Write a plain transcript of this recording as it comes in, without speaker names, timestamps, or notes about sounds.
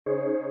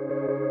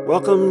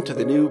Welcome to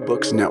the New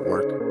Books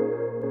Network.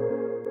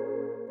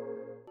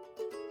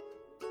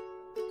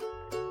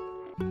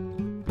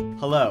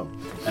 Hello,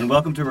 and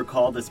welcome to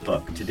Recall This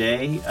Book.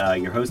 Today,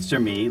 your hosts are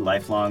me,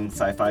 lifelong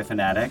sci-fi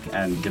fanatic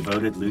and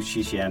devoted Liu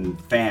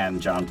Cixin fan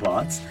John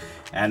Plotz,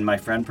 and my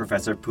friend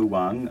Professor Pu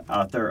Wang,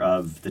 author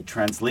of The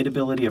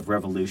Translatability of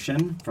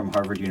Revolution from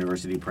Harvard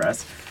University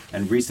Press,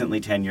 and recently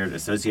tenured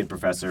Associate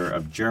Professor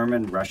of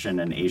German, Russian,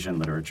 and Asian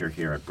Literature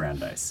here at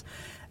Brandeis.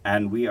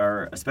 And we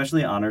are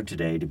especially honored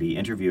today to be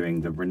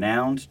interviewing the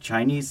renowned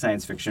Chinese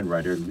science fiction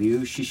writer Liu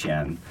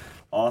Cixin,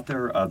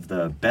 author of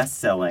the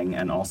best-selling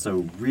and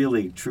also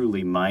really,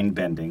 truly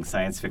mind-bending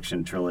science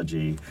fiction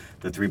trilogy,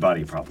 The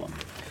Three-Body Problem.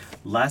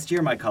 Last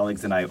year, my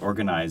colleagues and I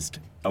organized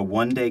a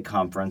one-day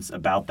conference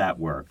about that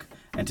work.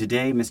 And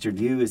today, Mr.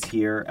 Liu is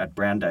here at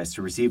Brandeis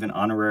to receive an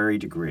honorary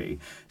degree.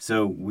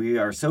 So we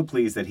are so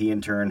pleased that he,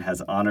 in turn,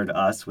 has honored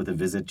us with a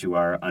visit to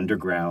our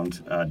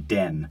underground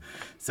den.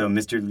 So,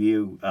 Mr.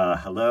 Liu,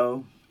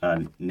 hello.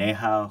 Ni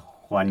hao,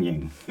 huan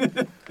ying.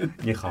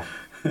 Ni hao.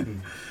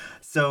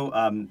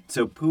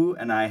 So Pu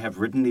and I have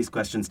written these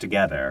questions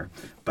together,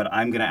 but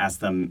I'm going to ask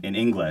them in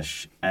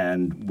English,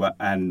 and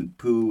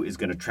Pu is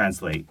going to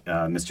translate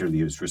Mr.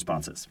 Liu's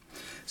responses.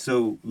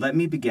 So let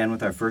me begin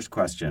with our first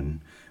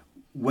question.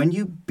 When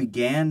you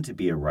began to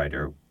be a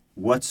writer,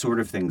 what sort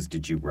of things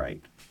did you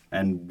write?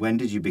 And when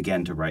did you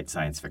begin to write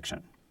science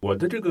fiction? 我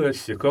的这个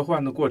写科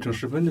幻的过程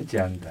十分的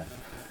简单，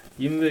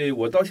因为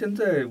我到现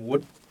在我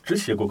只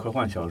写过科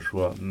幻小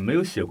说，没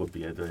有写过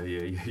别的，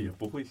也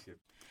不会写。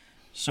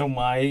So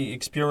my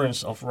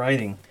experience of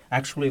writing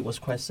actually was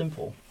quite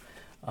simple.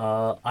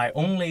 I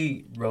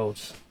only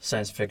wrote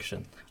science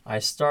fiction. I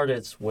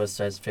started with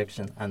science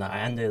fiction and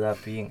I ended up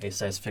being a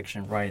science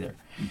fiction writer.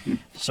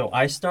 So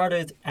I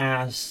started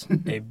as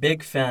a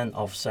big fan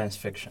of science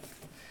fiction.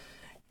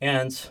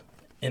 And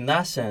in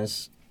that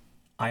sense,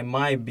 I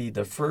might be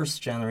the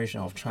first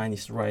generation of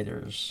Chinese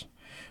writers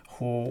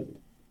who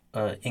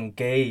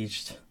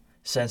engaged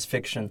science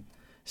fiction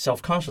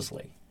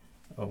self-consciously,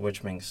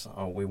 which means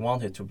we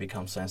wanted to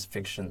become science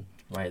fiction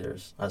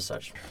writers as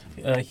such.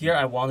 Here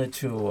I wanted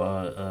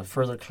to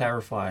further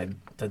clarify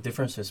the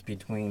differences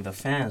between the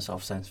fans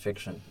of science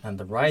fiction and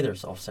the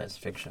writers of science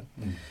fiction.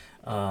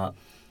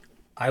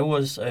 I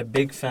was a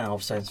big fan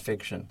of science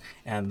fiction,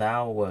 and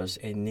that was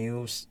a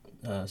new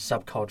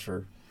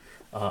subculture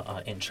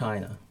in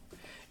China.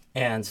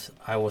 And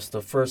I was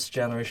the first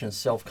generation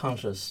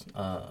self-conscious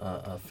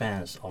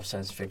fans of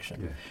science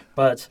fiction. Yeah.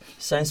 But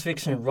science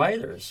fiction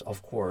writers,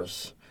 of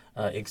course,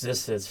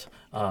 existed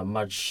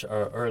much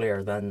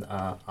earlier than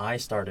I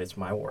started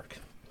my work.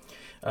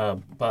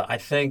 But I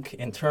think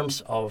in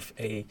terms of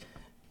a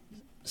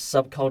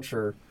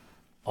subculture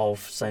of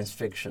science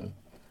fiction,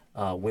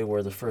 we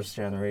were the first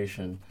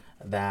generation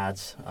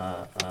that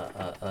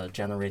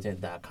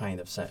generated that kind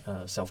of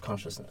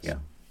self-consciousness. Yeah.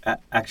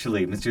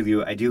 Actually, Mr.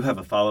 Liu, I do have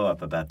a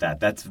follow-up about that.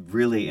 That's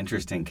really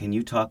interesting. Can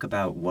you talk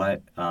about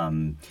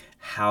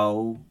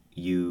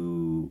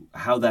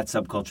how that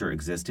subculture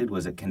existed?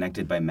 Was it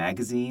connected by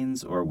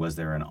magazines, or was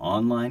there an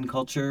online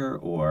culture,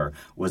 or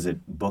was it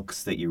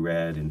books that you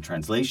read in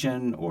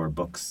translation, or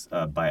books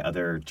by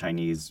other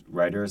Chinese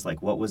writers?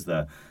 Like, what was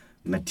the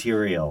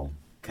material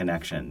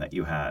connection that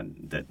you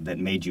had that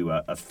made you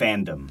a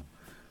fandom,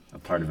 a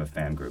part of a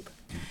fan group?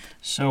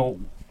 So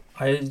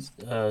I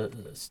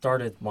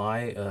started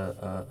my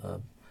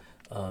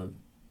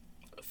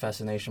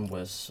fascination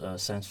with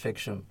science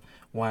fiction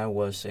when I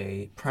was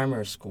a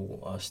primary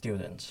school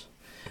student.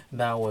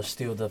 That was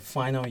still the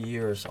final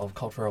years of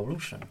Cultural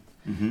Revolution.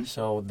 Mm-hmm.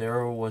 So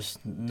there was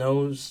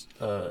no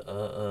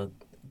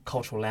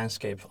cultural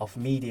landscape of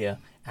media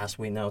as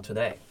we know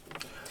today.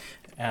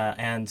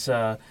 And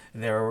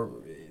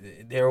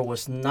there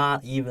was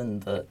not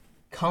even the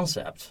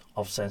concept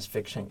of science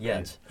fiction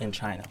yet in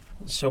China.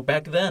 So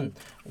back then,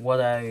 what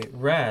I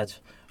read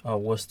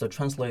was the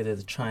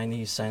translated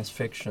Chinese science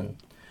fiction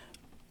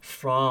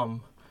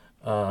from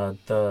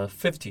the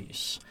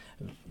 50s,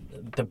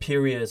 the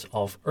period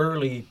of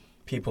early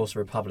People's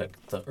Republic,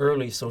 the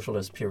early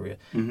socialist period.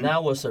 Mm-hmm.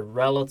 That was a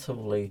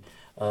relatively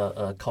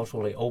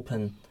culturally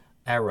open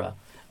era.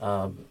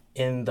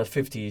 In the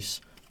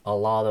 50s, a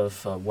lot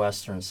of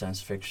Western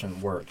science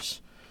fiction works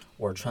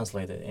were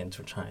translated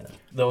into China.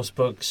 Those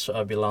books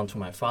belonged to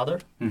my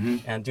father, mm-hmm.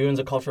 and during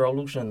the Cultural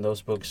Revolution,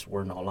 those books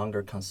were no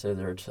longer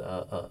considered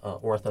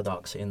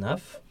orthodox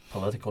enough,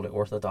 politically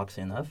orthodox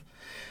enough.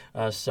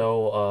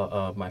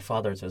 So my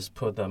father just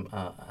put them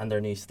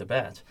underneath the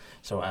bed.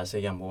 So as a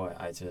young boy,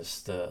 I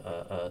just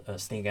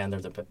sneak under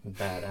the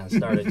bed and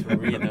started to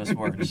read those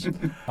works.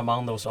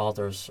 Among those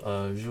authors,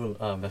 Jules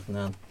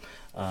Verne,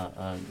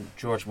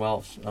 George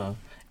Wells,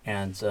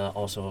 and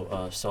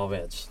also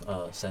Soviet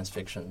science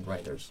fiction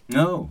writers.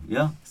 Oh,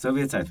 yeah,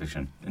 Soviet science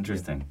fiction.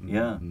 Interesting.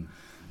 Yeah. Mm-hmm.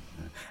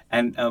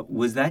 And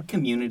was that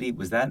community,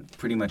 was that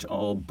pretty much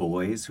all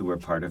boys who were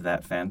part of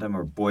that fandom,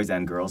 or boys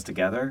and girls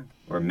together,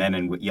 or men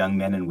and young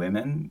men and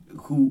women?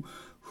 Who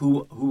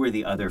were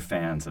the other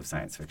fans of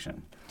science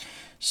fiction?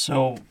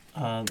 So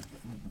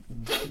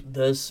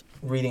this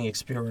reading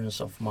experience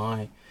of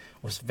mine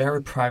was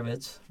very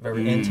private,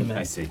 very intimate.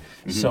 I see.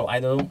 So I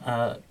don't.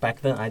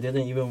 Back then, I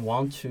didn't even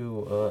want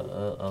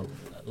to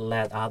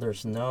let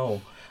others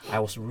know I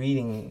was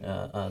reading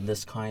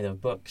this kind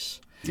of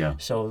books. Yeah.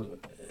 So,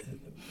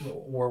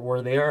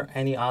 were there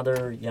any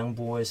other young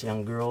boys,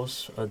 young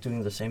girls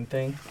doing the same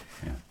thing?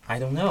 Yeah. I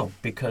don't know,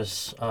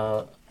 because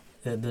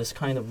this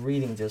kind of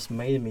reading just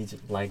made me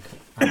like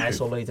an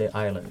isolated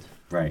island.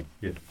 Right.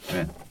 Yeah.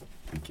 Yeah.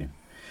 Thank you.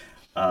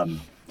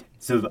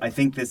 So I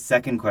think this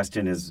second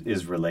question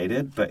is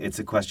related, but it's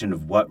a question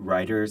of what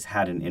writers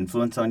had an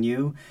influence on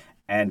you,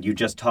 and you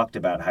just talked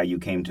about how you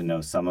came to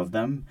know some of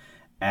them,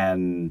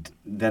 and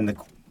then the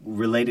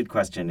related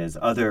question is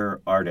other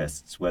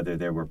artists, whether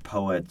there were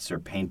poets or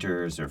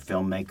painters or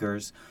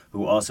filmmakers,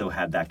 who also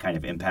had that kind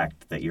of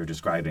impact that you're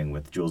describing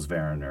with Jules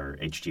Verne or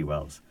H.G.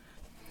 Wells.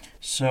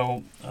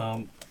 So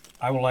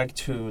I would like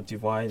to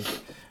divide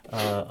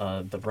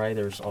the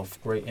writers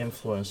of great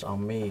influence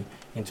on me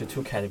into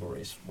two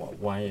categories.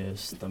 One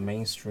is the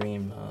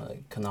mainstream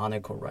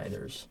canonical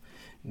writers.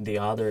 The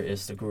other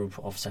is the group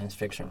of science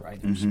fiction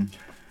writers.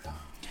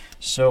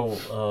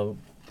 So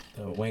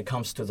when it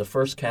comes to the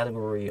first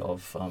category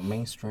of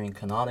mainstream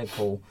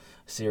canonical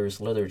series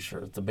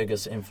literature, the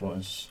biggest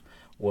influence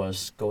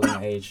was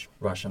Golden Age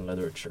Russian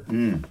literature.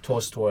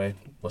 Tolstoy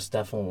was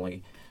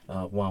definitely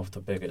one of the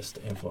biggest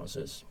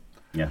influences.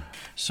 Yeah.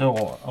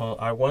 So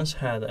I once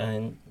had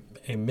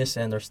a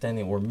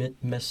misunderstanding or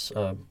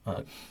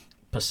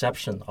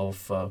perception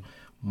of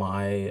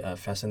my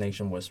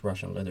fascination with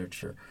Russian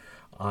literature.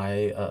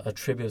 I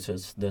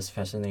attributed this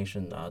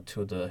fascination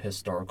to the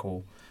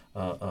historical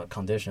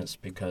conditions,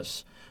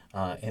 because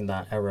in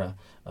that era,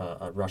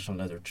 Russian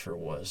literature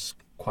was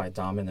quite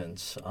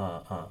dominant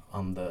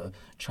on the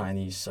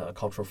Chinese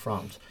cultural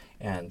front,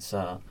 and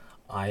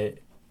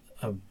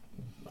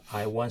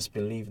I once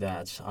believed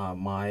that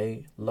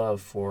my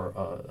love for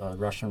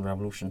Russian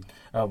Revolution,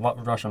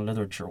 Russian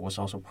literature, was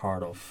also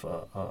part of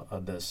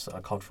this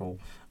cultural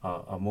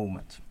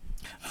movement.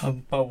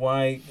 But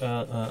why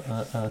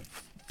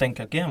think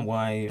again?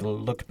 Why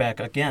look back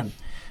again?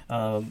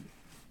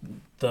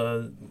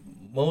 The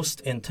most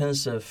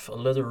intensive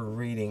literary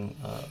reading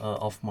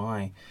of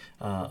mine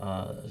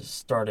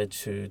started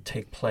to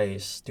take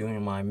place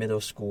during my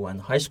middle school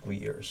and high school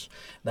years.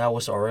 That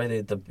was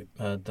already the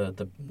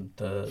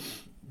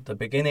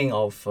beginning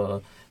of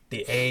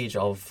the age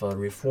of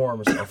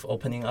reforms, of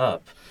opening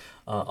up.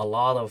 A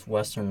lot of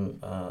Western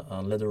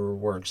literary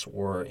works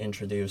were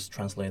introduced,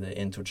 translated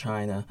into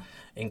China,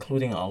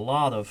 including a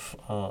lot of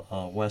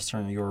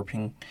Western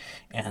European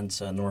and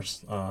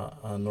North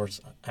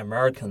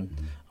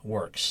American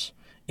works,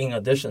 in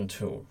addition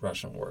to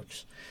Russian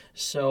works.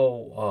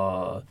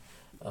 So,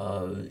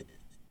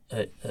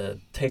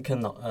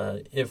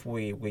 if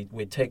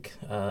we take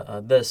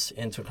this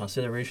into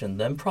consideration,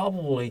 then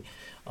probably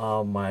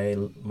my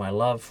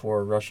love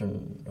for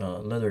Russian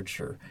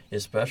literature,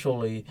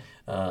 especially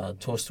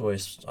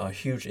Tolstoy's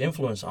huge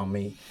influence on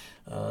me,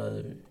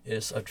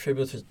 is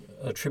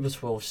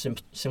attributable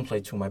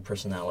simply to my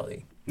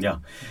personality. Yeah.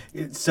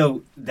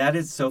 So that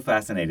is so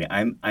fascinating.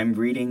 I'm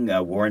reading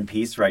War and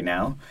Peace right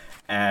now,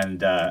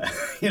 and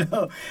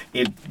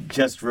it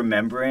just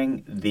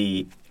remembering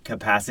the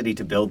capacity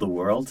to build the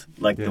world,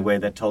 like the way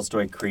that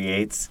Tolstoy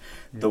creates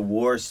the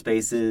war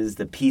spaces,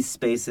 the peace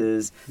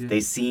spaces.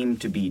 They seem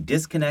to be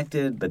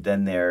disconnected, but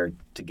then they're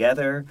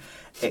together.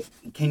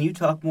 Can you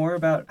talk more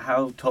about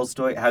how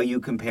you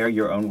compare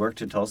your own work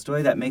to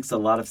Tolstoy? That makes a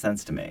lot of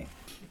sense to me.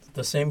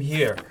 The same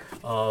here.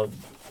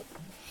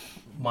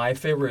 My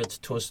favorite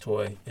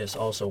Tolstoy is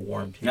also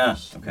War and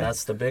Peace. Okay.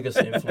 That's the biggest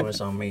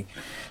influence on me.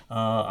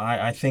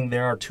 I think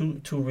there are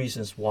two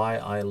reasons why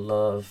I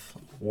love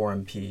War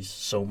and Peace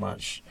so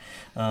much.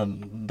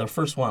 The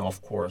first one,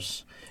 of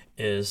course,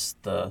 is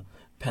the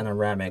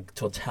panoramic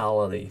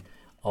totality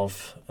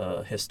of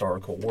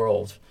historical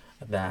world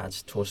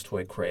that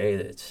Tolstoy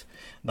created.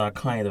 That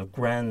kind of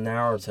grand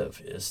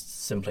narrative is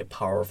simply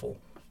powerful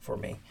for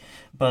me.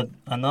 But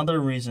another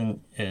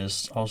reason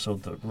is also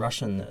the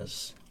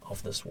Russianness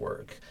of this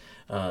work,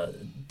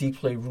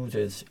 deeply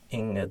rooted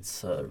in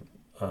its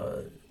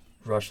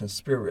Russian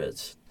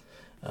spirit.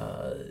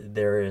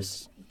 There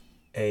is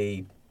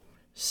a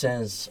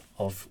sense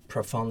of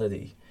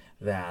profundity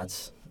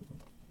that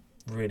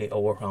really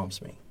overwhelms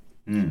me.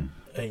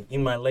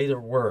 In my later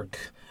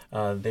work,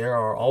 there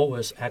are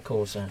always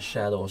echoes and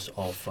shadows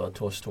of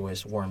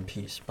Tolstoy's War and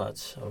Peace,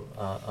 but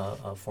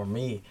for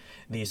me,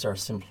 these are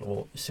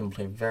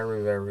simply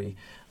very, very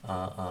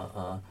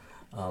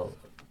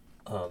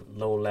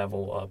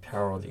low-level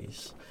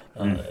parodies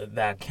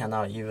that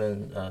cannot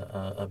even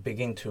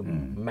begin to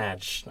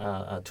match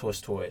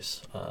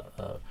Tolstoy's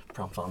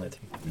profundity.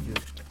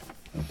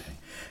 Okay.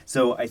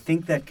 So I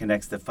think that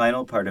connects. The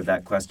final part of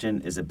that question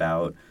is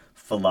about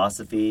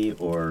philosophy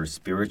or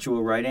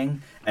spiritual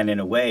writing, and in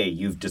a way,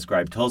 you've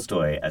described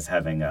Tolstoy as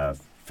having a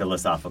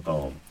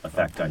philosophical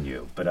effect on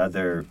you. But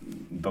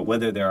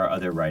whether there are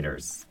other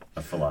writers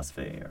of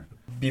philosophy or...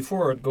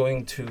 Before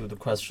going to the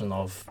question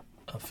of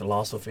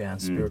philosophy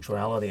and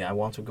spirituality, I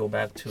want to go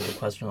back to the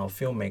question of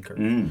filmmaker.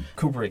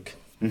 Kubrick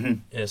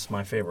is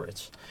my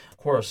favorite. Of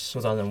course,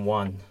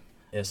 2001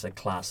 is a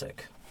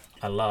classic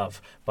I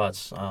love,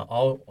 but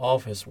all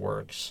of his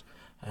works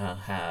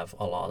have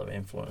a lot of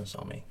influence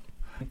on me.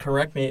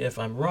 Correct me if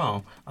I'm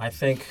wrong. I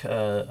think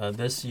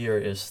this year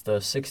is the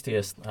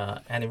 60th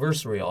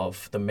anniversary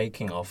of the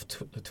making of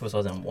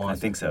 2001. I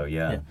think so,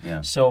 yeah.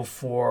 So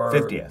for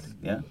 50th,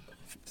 yeah?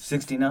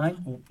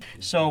 69?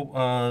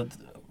 So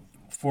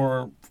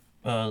for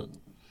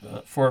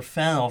a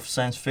fan of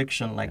science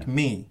fiction like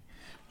me,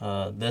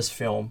 this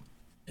film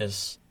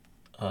is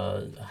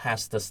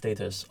has the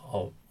status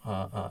of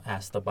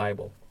as the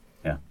Bible.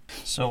 Yeah.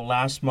 So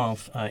last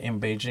month in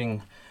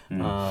Beijing,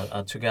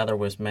 together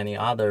with many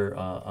other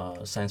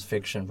science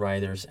fiction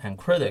writers and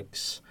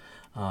critics,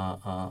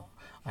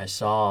 I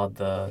saw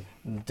the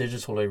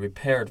digitally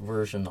repaired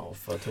version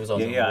of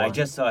 2001. Yeah, I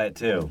just saw it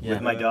too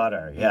with my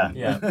daughter. Yeah.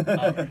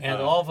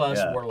 And all of us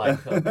were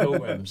like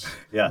pilgrims,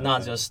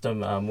 not just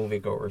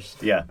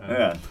moviegoers.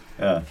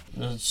 Yeah.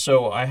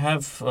 So I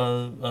have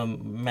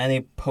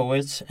many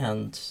poets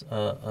and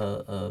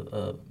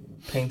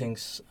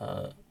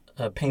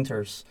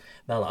painters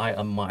that I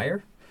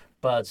admire,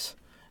 but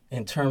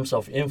in terms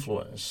of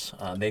influence,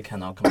 they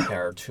cannot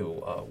compare to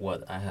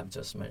what I have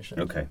just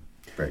mentioned. Okay,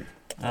 great.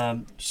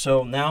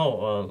 So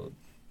now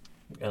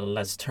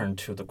let's turn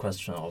to the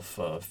question of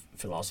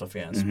philosophy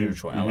and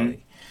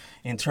spirituality.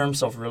 In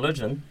terms of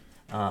religion,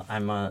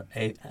 I'm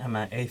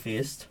an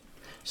atheist,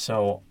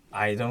 so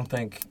I don't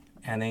think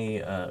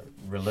any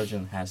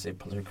religion has a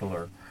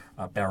particular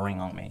bearing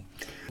on me.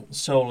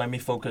 So let me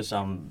focus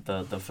on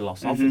the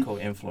philosophical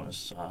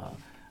influence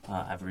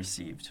I've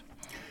received.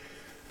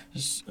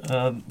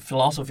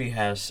 Philosophy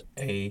has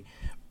a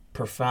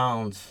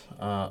profound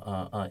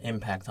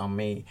impact on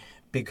me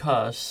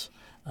because,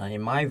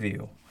 in my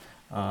view,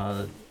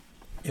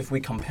 if we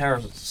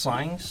compare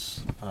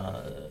science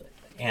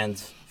and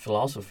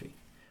philosophy,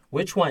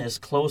 which one is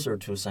closer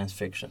to science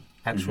fiction?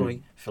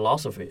 Actually,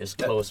 philosophy is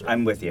closer.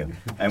 I'm with you.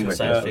 To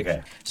science fiction.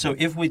 Okay. So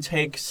if we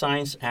take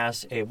science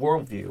as a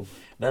worldview,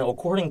 then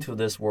according to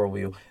this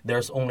worldview,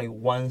 there's only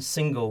one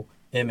single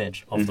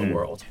image of the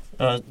world.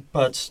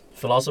 But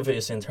philosophy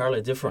is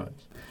entirely different.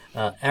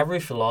 Every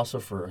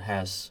philosopher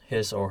has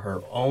his or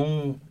her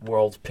own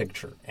world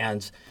picture,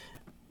 and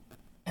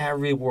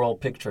every world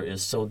picture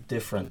is so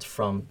different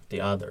from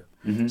the other.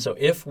 So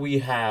if we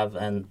have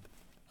an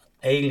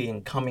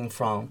alien coming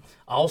from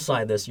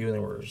outside this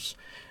universe,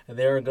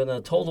 they're going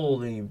to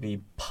totally be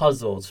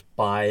puzzled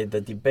by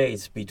the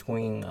debates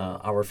between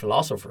our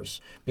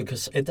philosophers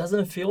because it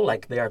doesn't feel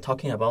like they are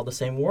talking about the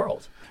same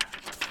world.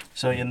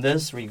 So in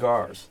this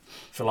regard,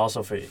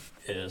 philosophy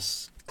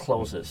is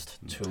closest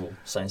to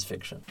science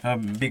fiction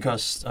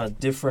because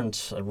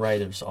different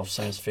writers of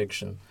science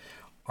fiction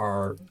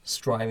are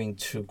striving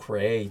to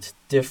create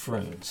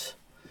different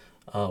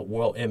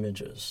world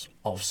images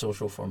of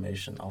social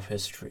formation, of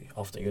history,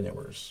 of the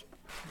universe.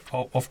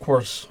 Of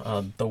course,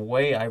 the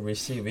way I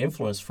receive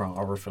influence from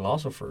our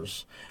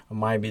philosophers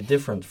might be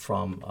different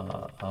from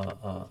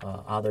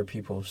other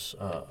people's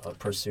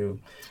pursuit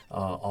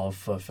of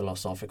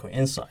philosophical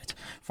insight.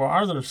 For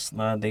others,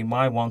 they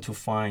might want to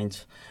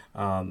find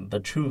the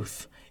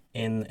truth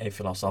in a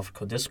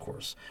philosophical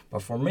discourse.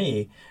 But for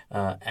me,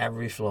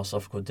 every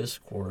philosophical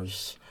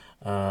discourse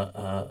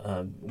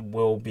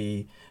will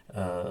be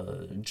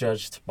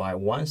judged by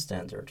one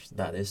standard,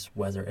 that is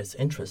whether it's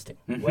interesting,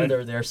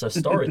 whether there's a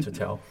story to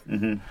tell.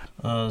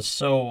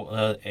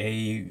 So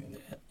a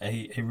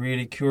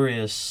really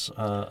curious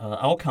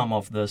outcome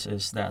of this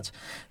is that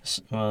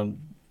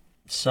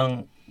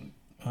some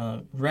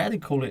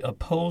radically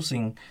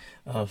opposing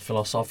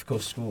philosophical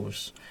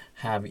schools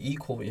have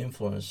equal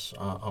influence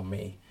on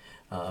me.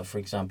 For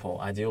example,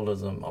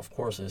 idealism, of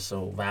course, is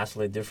so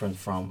vastly different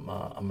from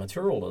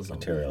materialism.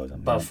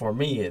 But for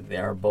me, they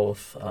are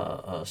both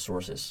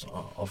sources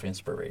of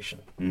inspiration.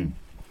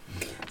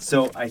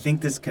 So I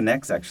think this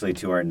connects actually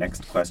to our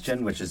next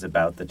question, which is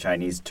about the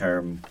Chinese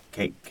term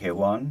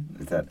Keihuan,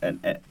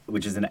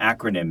 which is an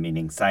acronym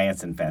meaning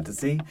science and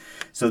fantasy.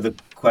 So the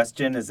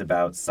question is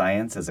about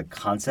science as a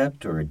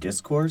concept or a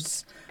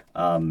discourse.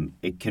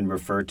 It can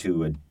refer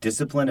to a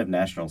discipline of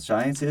national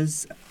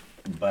sciences,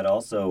 but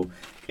also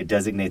it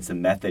designates a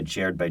method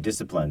shared by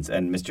disciplines.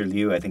 And Mr.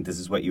 Liu, I think this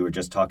is what you were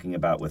just talking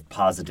about with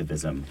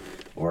positivism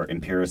or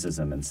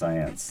empiricism in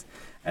science.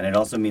 And it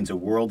also means a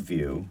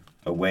worldview,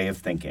 a way of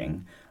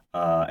thinking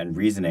and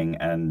reasoning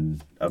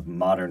and of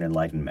modern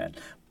enlightenment.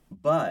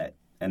 But,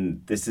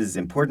 and this is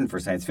important for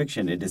science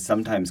fiction, it is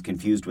sometimes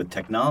confused with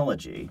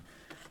technology,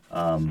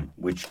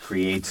 which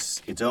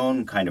creates its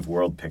own kind of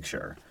world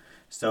picture.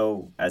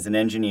 So as an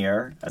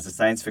engineer, as a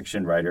science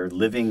fiction writer,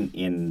 living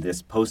in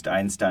this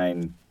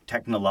post-Einstein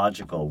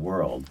technological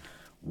world,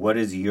 what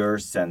is your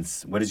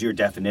sense, what is your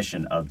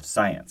definition of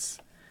science?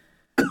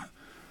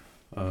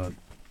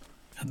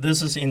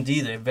 This is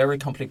indeed a very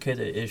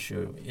complicated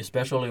issue,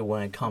 especially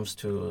when it comes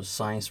to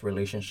science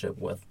relationship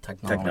with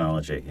technology.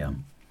 Technology, yeah.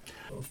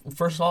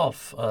 First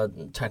off,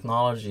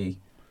 technology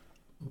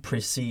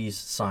precedes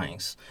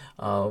science.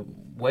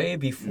 Way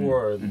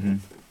before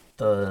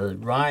the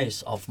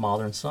rise of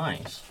modern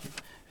science,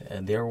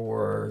 there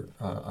were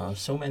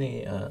so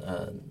many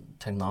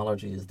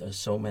technologies, there's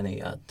so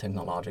many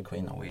technological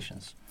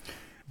innovations.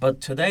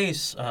 But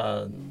today's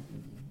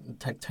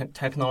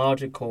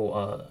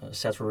technological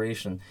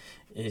saturation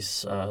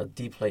is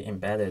deeply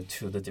embedded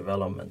to the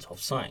development of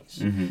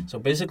science. So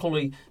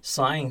basically,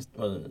 science,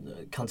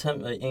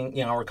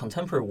 in our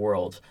contemporary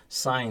world,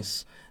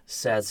 science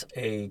sets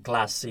a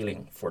glass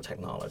ceiling for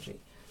technology.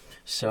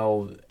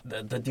 So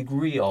the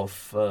degree of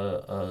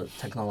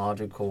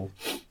technological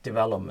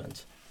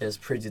development is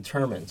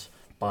predetermined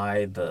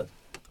by the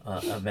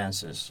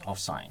advances of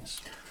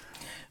science.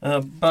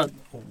 But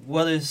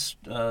what is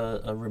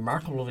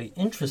remarkably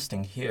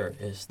interesting here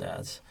is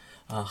that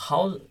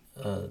how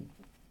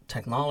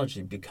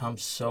technology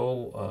becomes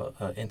so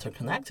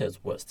interconnected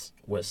with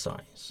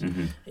science.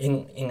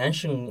 In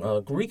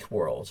ancient Greek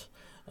world,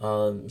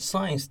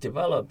 science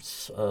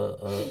develops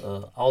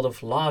out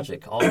of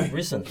logic, out of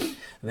reasoning.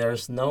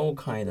 There's no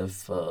kind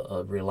of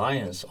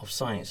reliance of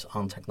science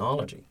on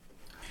technology.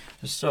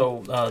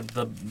 So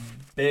the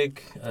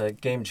big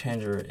game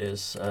changer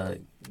is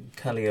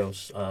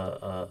Galileo's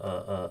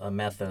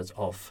methods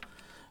of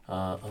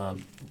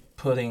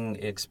putting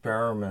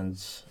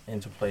experiments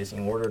into place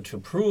in order to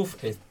prove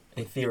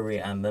a theory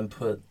and then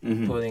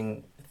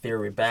putting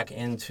theory back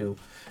into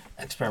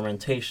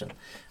experimentation.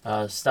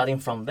 Starting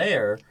from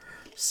there,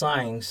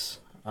 science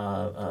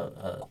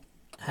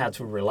had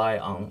to rely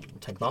on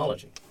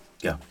technology.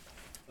 Yeah.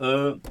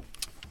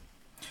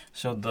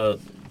 So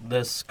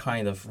this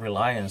kind of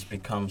reliance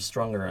becomes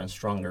stronger and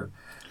stronger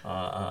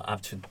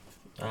up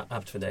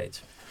to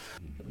date.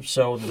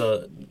 So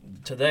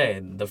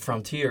today the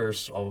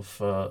frontiers of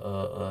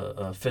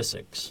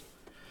physics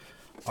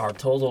are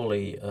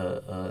totally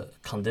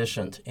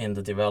conditioned in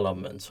the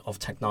development of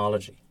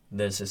technology.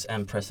 This is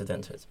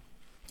unprecedented.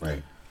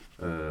 Right.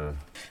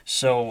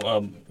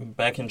 So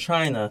back in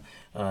China,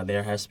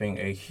 there has been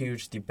a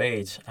huge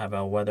debate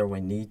about whether we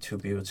need to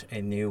build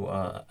a new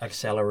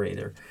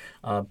accelerator.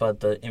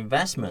 But the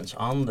investment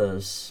on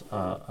this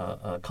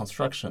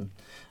construction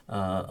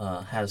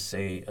has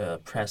a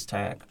price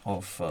tag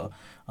of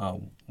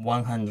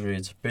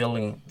 100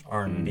 billion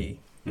RMB.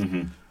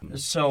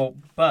 So,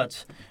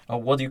 but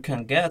what you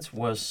can get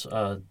with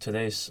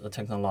today's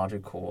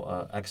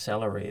technological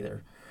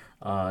accelerator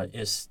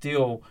is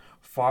still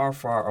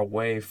far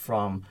away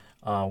from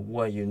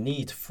what you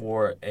need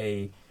for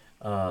a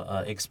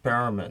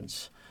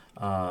experiment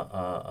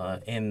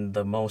in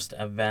the most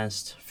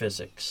advanced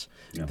physics.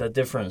 Yeah. The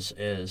difference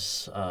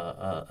is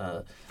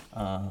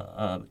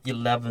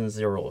 11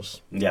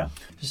 zeros. Yeah.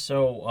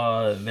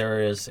 So there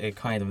is a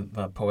kind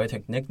of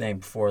poetic nickname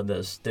for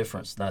this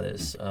difference, that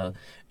is a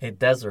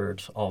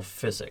desert of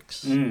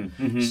physics.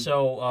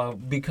 So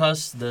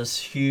because this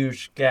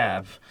huge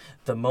gap,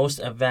 the most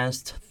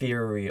advanced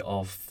theory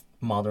of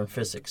modern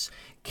physics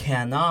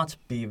cannot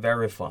be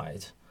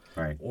verified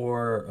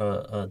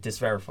or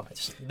disverified.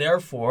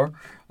 Therefore,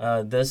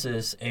 this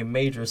is a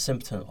major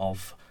symptom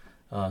of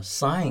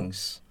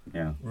science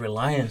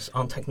reliance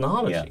on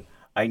technology. Yeah.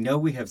 I know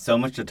we have so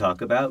much to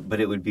talk about,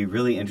 but it would be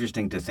really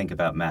interesting to think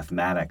about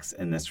mathematics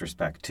in this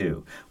respect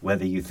too.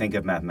 Whether you think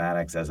of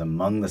mathematics as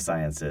among the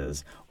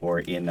sciences or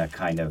in a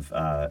kind of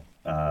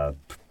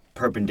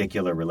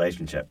perpendicular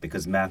relationship,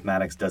 because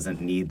mathematics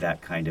doesn't need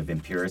that kind of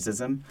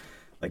empiricism.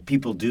 Like,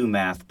 people do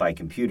math by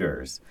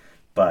computers,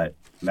 but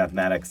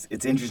mathematics,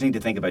 it's interesting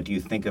to think about, do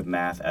you think of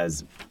math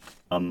as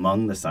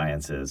among the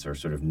sciences or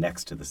sort of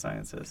next to the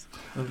sciences?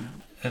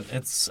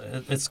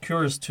 It's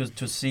curious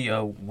to see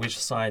which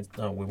side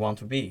we want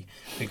to be,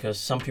 because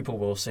some people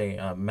will say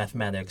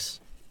mathematics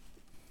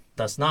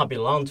does not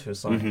belong to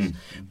science.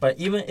 But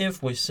even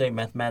if we say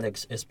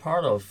mathematics is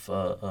part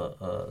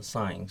of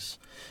science,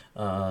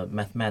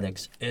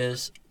 mathematics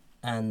is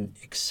an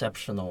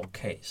exceptional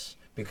case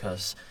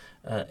because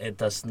it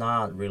does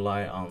not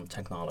rely on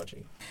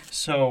technology.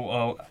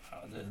 So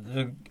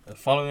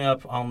following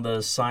up on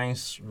the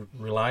science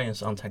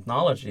reliance on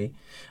technology,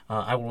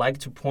 I would like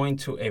to point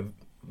to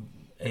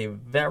a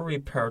very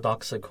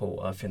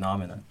paradoxical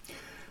phenomenon.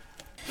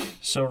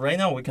 So right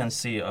now we can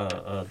see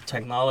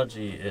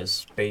technology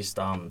is based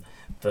on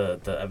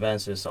the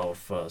advances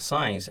of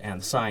science,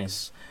 and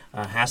science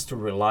has to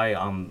rely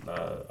on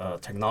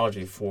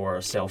technology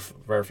for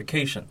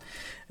self-verification.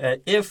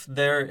 If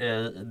there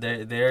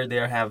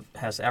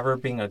has ever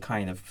been a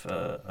kind of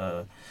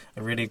a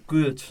really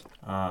good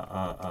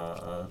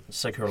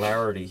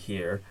circularity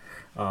here,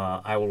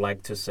 I would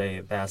like to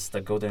say that's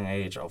the golden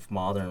age of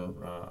modern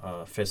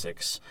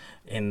physics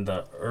in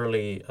the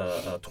early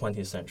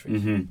 20th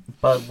century.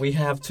 But we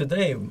have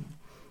today,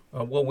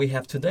 what we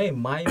have today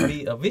might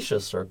be a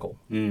vicious circle.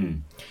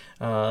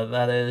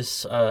 That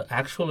is,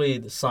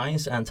 actually,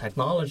 science and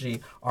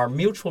technology are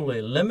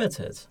mutually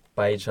limited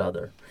by each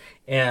other.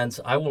 And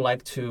I would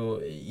like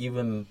to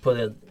even put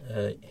it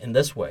in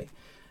this way.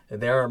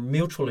 They are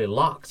mutually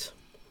locked.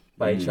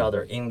 by each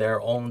other in their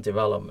own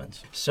development.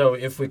 So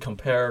if we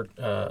compare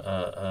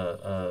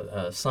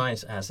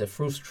science as a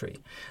fruit tree,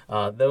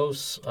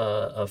 those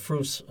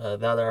fruits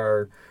that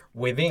are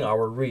within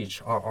our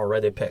reach are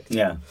already picked.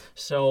 Yeah.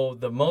 So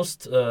the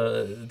most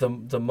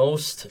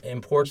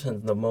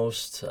important, the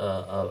most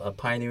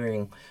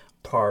pioneering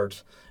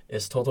part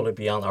is totally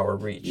beyond our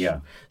reach. Yeah.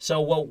 So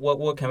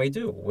what can we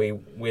do?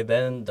 We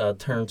then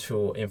turn to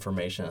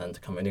information and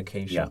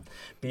communication. Yeah.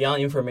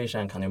 Beyond information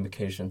and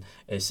communication,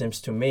 it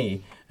seems to me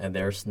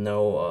there's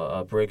no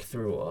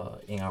breakthrough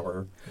in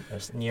our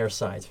near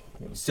side.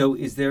 So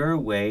is there a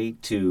way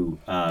to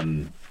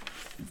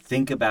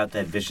think about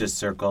that vicious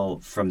circle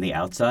from the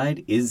outside?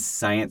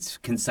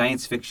 Can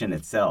science fiction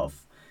itself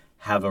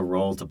have a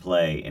role to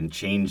play in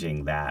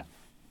changing that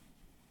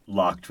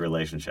locked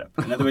relationship?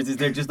 In other words, is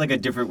there just like a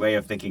different way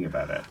of thinking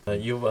about it?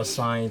 You've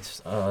assigned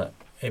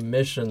a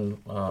mission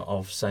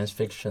of science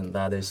fiction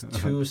that is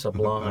too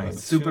sublime,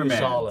 too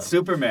solid.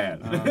 Superman.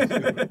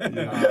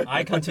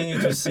 I continue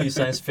to see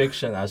science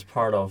fiction as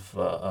part of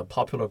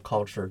popular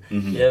culture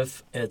Mm-hmm.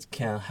 if it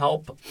can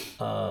help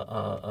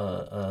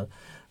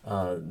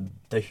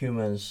the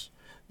humans,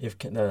 if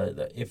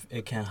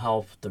it can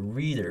help the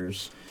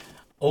readers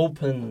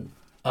open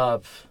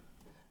up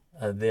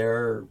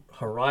their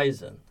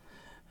horizon,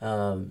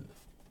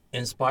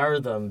 inspire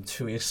them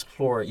to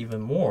explore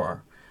even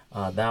more.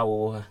 That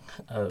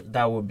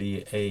will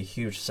be a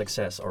huge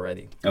success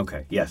already.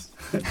 Okay, yes.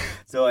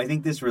 So I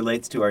think this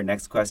relates to our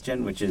next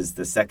question, which is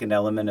the second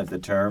element of the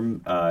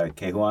term,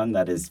 Keihuan,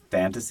 that is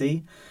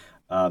fantasy.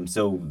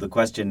 So the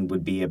question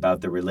would be about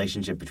the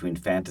relationship between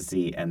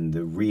fantasy and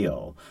the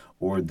real,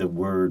 or the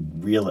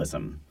word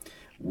realism,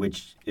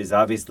 which is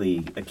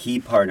obviously a key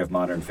part of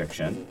modern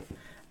fiction.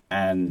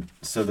 And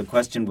so the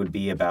question would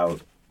be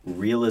about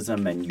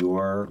realism and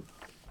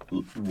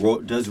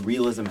does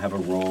realism have a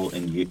role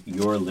in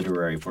your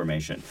literary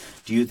formation?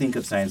 Do you think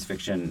of science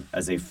fiction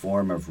as a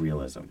form of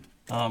realism?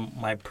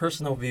 My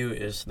personal view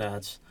is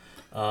that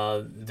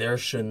there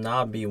should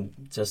not be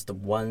just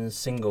one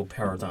single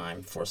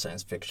paradigm for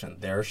science fiction.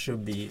 There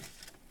should be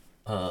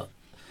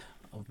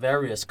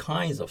various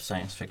kinds of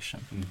science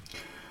fiction.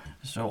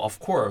 So, of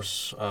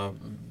course,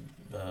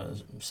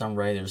 some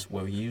writers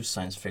will use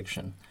science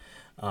fiction,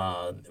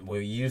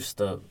 will use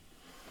the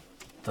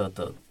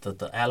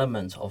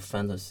element of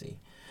fantasy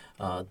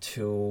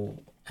to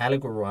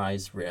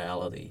allegorize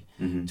reality,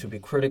 to be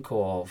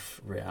critical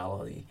of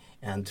reality,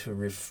 and to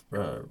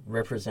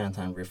represent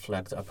and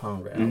reflect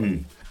upon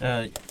reality.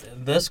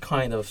 This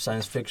kind of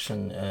science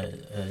fiction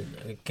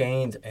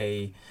gained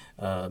a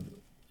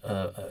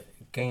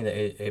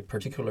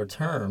particular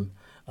term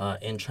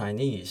in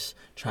Chinese.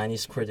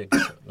 Chinese critics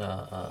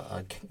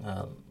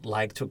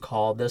like to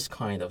call this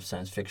kind of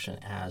science fiction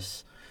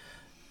as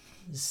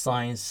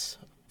science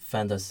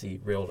fantasy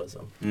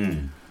realism.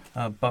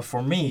 But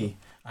for me,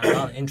 I'm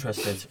not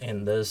interested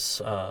in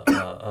this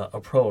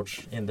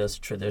approach, in this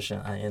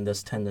tradition, and in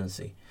this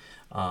tendency.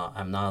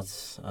 I'm not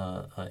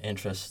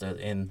interested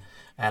in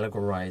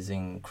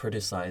allegorizing,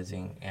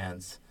 criticizing,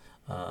 and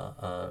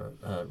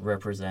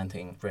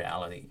representing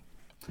reality.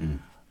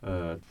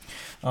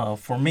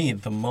 For me,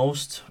 the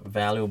most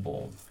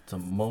valuable, the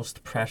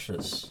most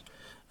precious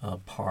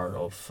part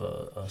of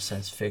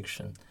science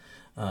fiction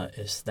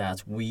is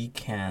that we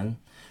can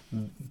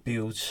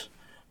build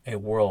a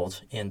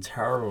world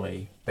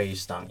entirely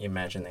based on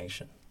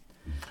imagination.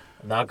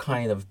 That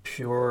kind of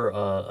pure,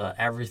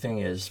 everything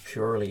is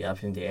purely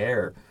up in the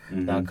air,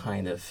 that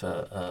kind of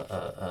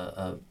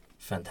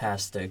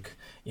fantastic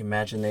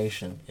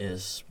imagination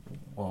is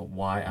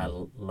why I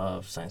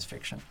love science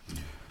fiction.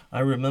 I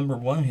remember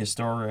one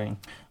historian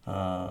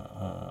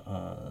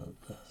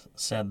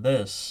said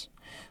this: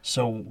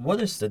 so what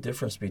is the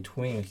difference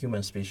between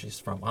human species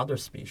from other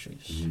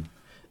species?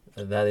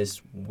 That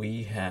is,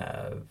 we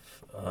have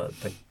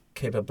the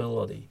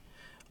capability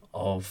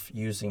of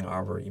using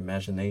our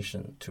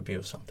imagination to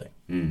build something.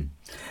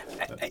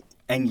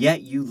 And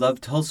yet you love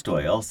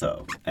Tolstoy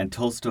also. And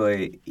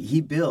Tolstoy,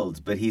 he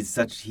builds, but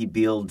he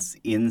builds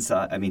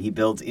inside, he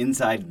builds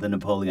inside the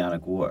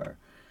Napoleonic War.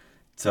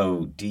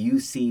 So do you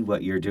see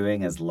what you're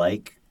doing as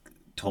like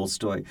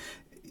Tolstoy?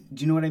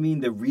 Do you know what I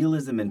mean? The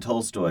realism in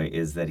Tolstoy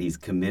is that he's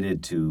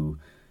committed to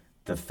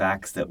the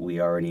facts that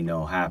we already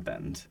know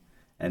happened,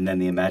 and then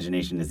the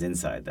imagination is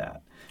inside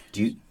that.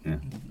 Do you?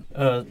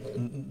 Yeah.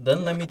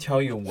 Then let me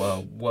tell you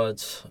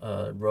what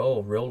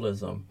role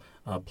realism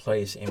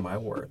plays in my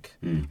work.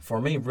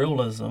 For me,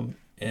 realism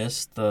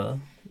is the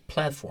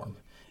platform,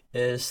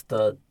 is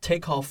the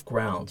takeoff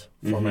ground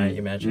for my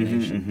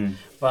imagination.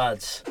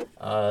 But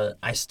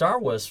I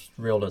start with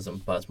realism,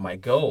 but my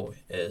goal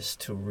is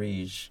to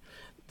reach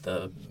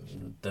the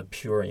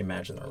pure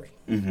imaginary.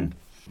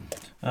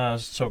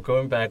 So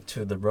going back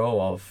to the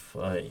role of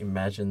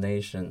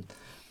imagination,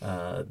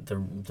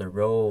 the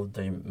role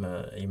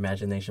the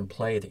imagination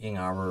played in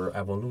our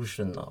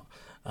evolution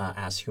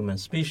as human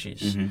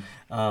species.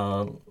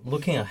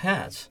 Looking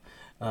ahead,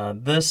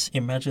 this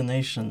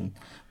imagination,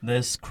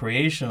 this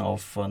creation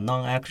of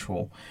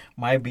non-actual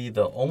might be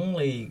the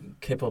only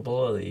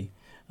capability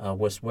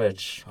with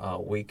which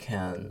we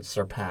can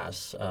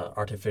surpass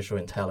artificial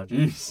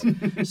intelligence.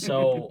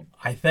 So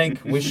I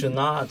think we should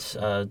not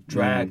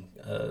drag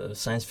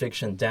science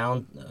fiction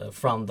down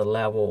from the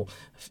level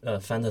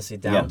fantasy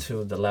down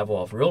to the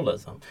level of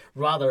realism.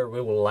 Rather,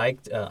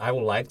 I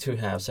would like to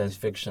have science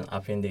fiction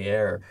up in the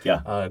air,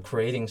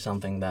 creating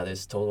something that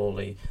is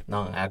totally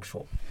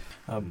non-actual.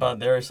 But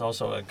there is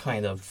also a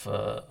kind of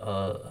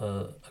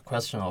a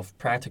question of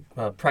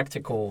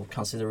practical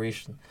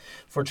consideration.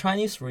 For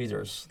Chinese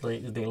readers,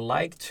 they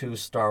like to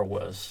start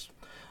with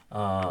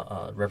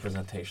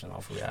representation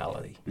of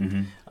reality.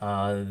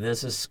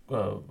 This is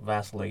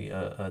vastly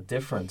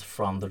different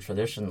from the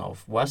tradition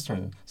of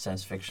Western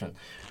science fiction.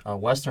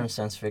 Western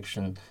science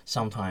fiction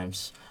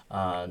sometimes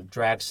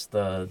drags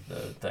the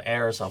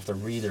airs of the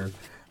reader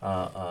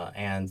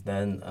and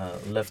then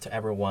lift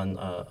everyone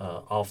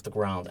off the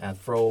ground and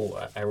throw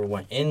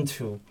everyone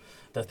into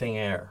the thin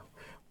air.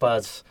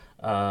 But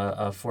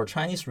for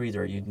Chinese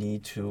reader, you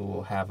need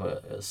to have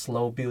a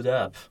slow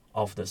build-up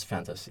of this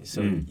fantasy.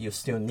 So you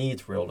still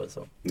need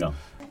realism. No.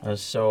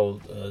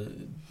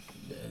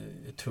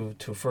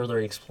 To further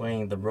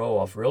explain the role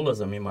of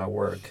realism in my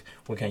work,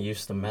 we can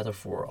use the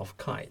metaphor of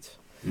kite.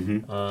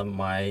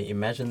 My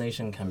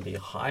imagination can be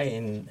high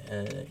in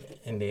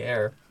the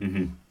air,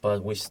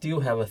 but we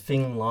still have a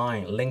thin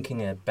line linking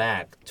it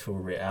back to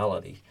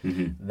reality.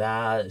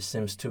 That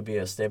seems to be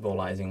a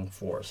stabilizing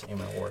force in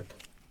my work.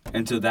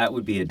 And so that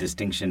would be a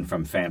distinction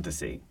from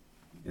fantasy.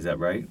 Is that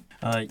right?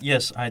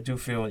 Yes, I do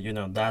feel,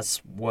 that's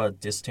what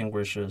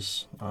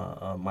distinguishes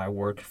my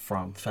work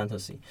from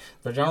fantasy.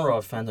 The genre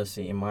of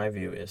fantasy, in my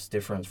view, is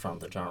different from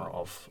the genre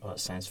of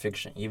science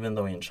fiction, even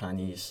though in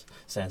Chinese,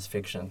 science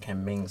fiction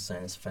can mean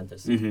science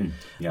fantasy.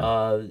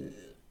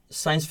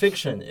 Science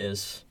fiction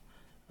is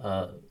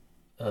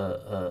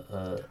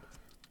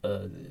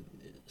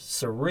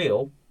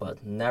surreal,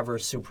 but never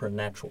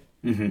supernatural.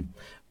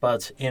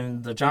 But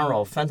in the genre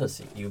of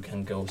fantasy, you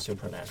can go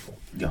supernatural.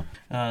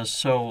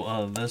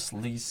 So this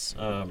leads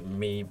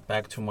me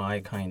back to my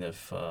kind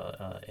of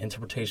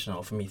interpretation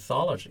of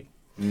mythology.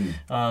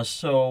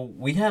 So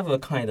we have a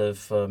kind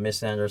of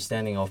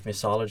misunderstanding of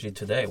mythology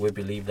today. We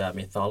believe that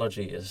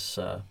mythology is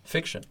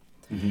fiction.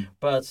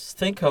 But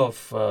think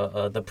of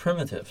the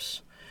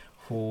primitives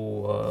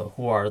who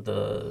are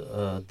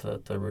the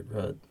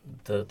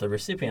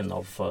recipient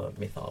of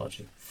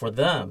mythology. For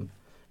them,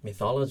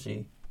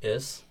 mythology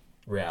is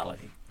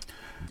reality.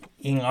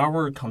 In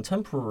our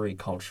contemporary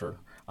culture,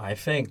 I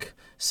think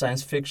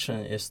science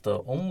fiction is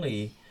the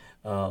only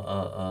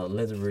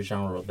literary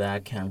genre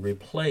that can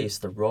replace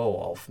the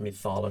role of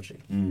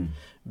mythology.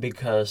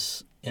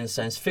 Because in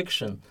science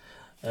fiction,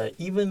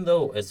 even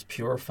though it's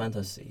pure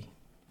fantasy,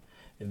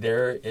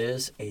 there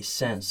is a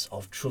sense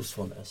of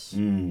truthfulness.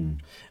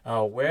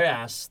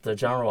 Whereas the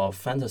genre of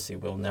fantasy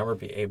will never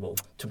be able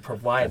to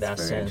provide that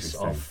sense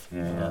of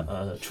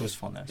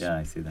truthfulness. Yeah,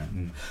 I see that.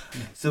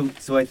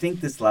 So I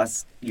think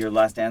your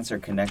last answer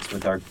connects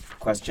with our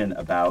question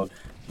about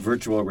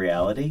virtual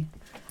reality.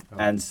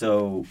 And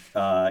so,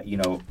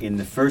 in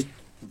the first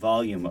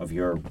volume of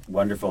your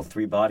wonderful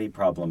three-body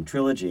problem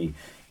trilogy,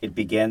 it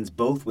begins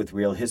both with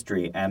real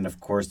history and, of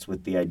course,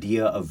 with the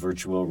idea of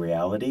virtual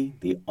reality,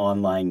 the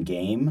online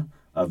game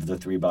of the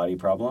three-body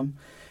problem.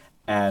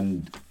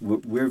 And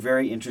we're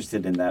very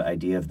interested in that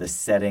idea of the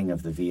setting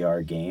of the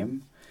VR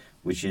game,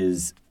 which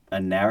is a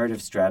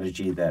narrative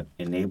strategy that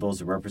enables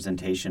a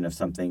representation of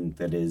something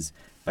that is,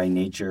 by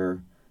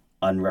nature,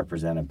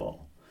 unrepresentable.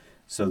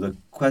 So the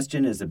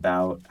question is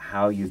about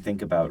how you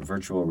think about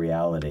virtual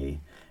reality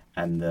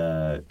and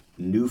the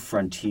new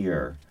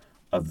frontier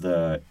of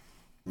the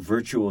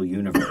virtual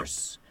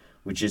universe,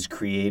 which is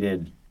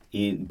created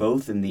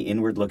both in the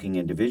inward-looking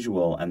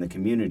individual and the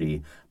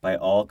community by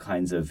all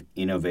kinds of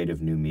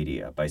innovative new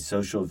media, by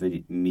social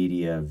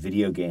media,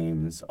 video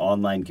games,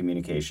 online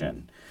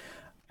communication.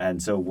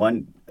 And so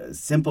one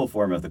simple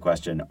form of the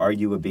question, are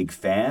you a big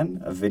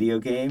fan of video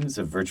games,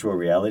 of virtual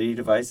reality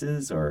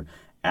devices, or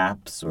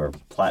apps, or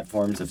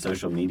platforms of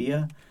social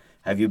media?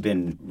 Have you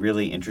been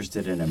really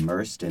interested and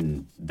immersed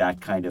in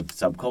that kind of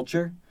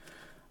subculture?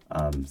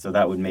 So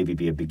that would maybe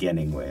be a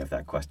beginning way of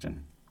that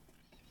question.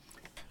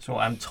 So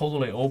I'm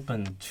totally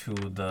open to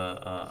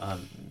the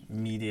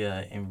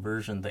media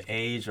inversion, the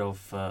age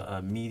of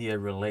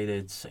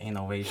media-related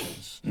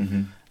innovations.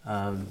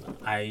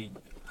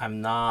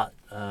 I'm not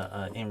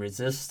in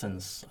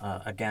resistance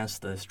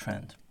against this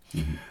trend.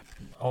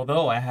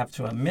 Although I have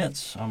to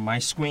admit, my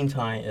screen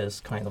time is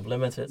kind of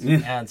limited,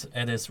 and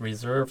it is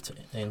reserved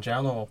in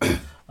general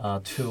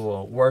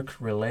to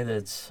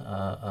work-related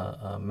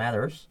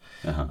matters.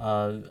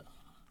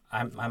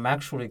 I'm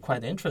actually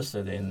quite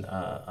interested in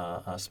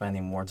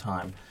spending more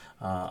time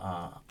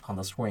on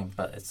the screen,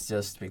 but it's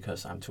just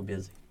because I'm too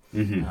busy.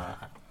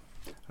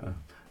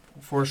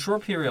 For a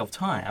short period of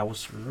time, I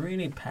was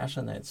really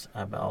passionate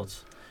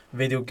about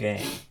video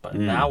game, but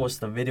that was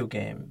the video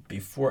game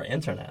before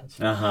internet.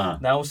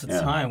 That was the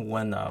time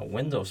when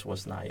Windows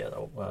was not yet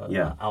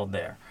out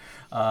there.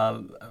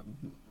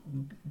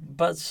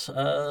 but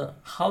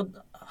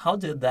how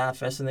did that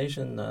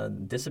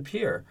fascination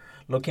disappear?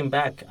 Looking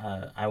back,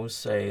 I would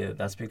say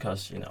that's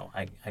because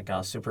I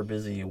got super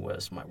busy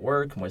with my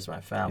work, with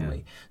my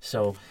family.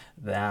 So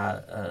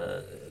that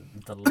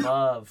the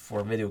love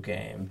for video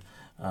game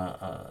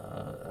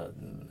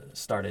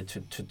started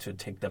to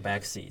take the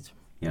back seat.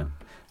 Yeah.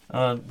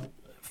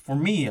 For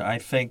me, I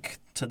think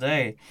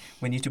today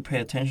we need to pay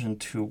attention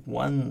to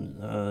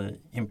one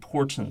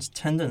important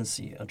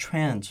tendency, a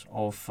trend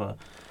of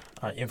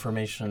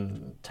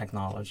information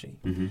technology.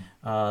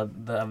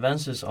 The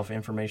advances of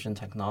information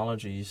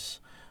technologies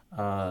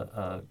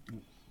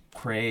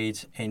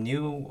create a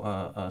new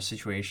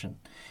situation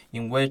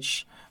in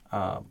which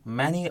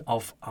many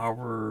of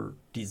our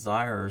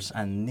desires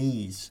and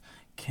needs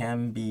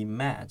can be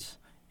met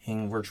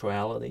in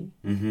virtuality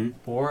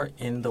or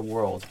in the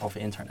world of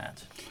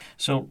internet.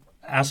 So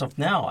as of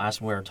now, as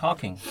we're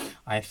talking,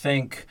 I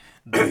think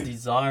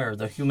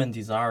the human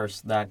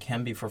desires that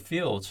can be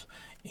fulfilled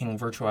in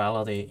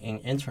virtuality, in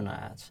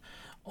internet,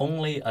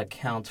 only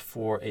account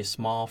for a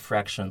small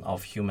fraction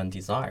of human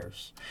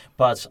desires.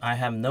 But I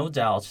have no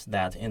doubt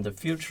that in the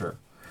future,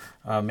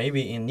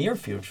 maybe in near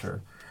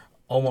future,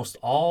 almost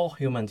all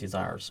human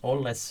desires, or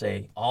let's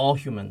say all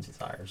human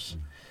desires,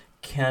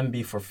 can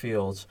be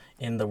fulfilled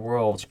in the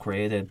world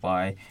created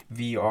by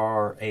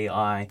VR,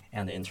 AI,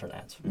 and the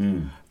internet.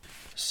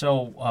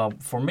 So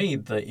for me,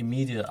 the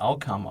immediate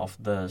outcome of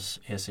this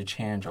is a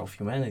change of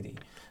humanity.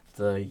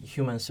 The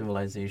human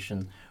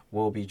civilization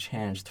will be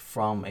changed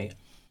from an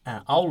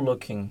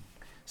outlooking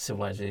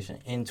civilization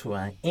into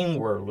an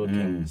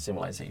inward-looking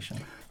civilization.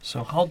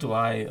 So how do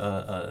I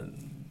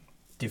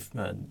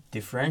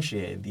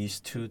differentiate these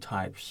two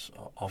types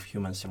of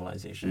human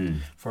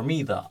civilization? For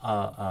me, the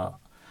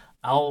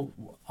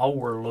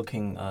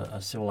outward-looking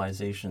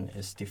civilization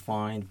is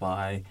defined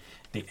by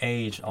the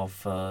age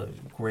of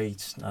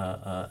great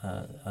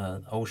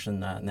ocean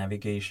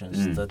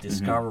navigations, the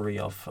discovery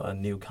of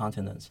new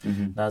continents.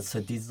 That's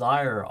a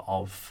desire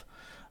of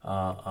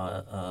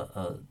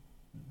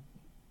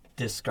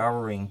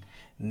discovering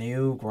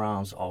new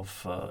grounds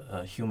of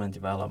human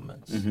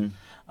development.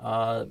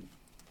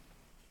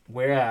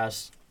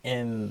 Whereas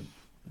in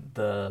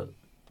the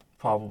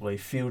probably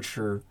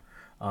future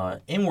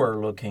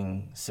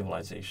inward-looking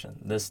civilization,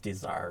 this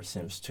desire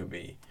seems to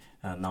be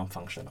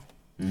non-functional.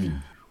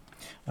 In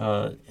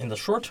the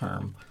short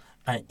term,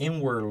 an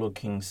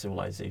inward-looking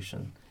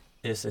civilization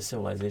is a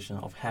civilization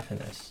of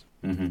happiness.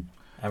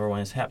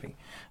 Everyone is happy.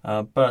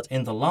 But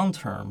in the long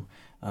term,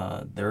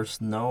 there's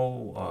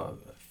no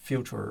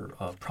future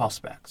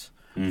prospects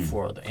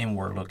for the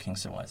inward-looking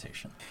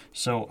civilization.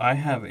 So I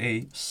have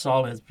a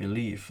solid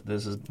belief.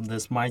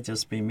 This might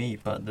just be me,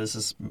 but this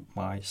is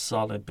my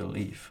solid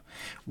belief.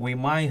 We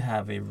might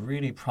have a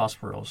really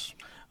prosperous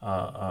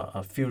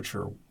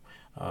future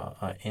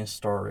in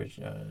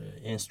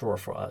store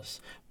for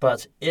us.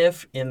 But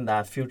if in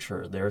that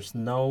future there's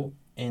no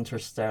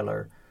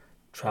interstellar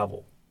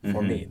travel,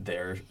 for me,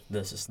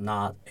 this is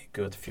not a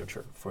good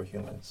future for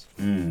humans.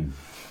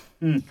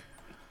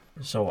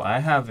 So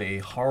I have a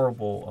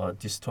horrible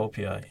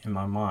dystopia in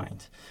my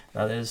mind.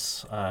 That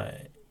is,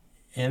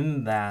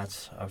 in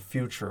that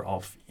future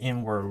of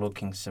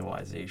inward-looking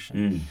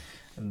civilization,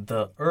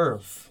 the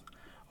Earth,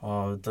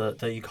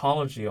 the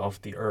ecology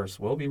of the Earth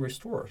will be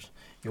restored.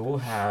 You will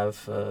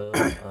have a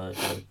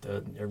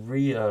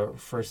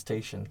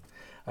reforestation.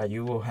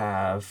 You will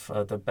have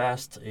the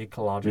best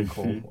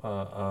ecological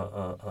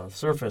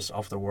surface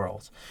of the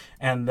world.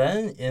 And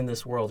then in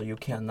this world, you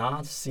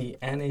cannot see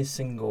any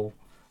single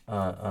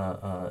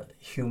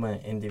human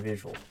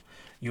individual.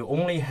 You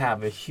only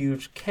have a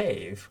huge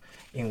cave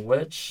in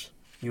which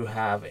you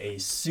have a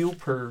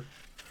super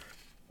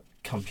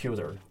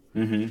computer.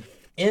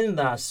 In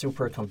that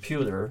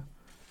supercomputer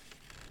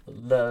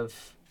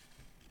live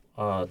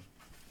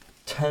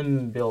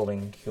 10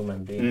 billion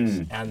human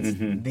beings,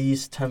 and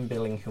these 10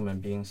 billion human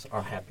beings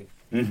are happy.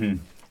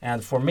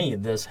 And for me,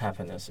 this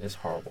happiness is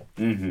horrible.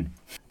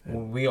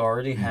 We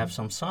already have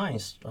some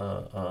signs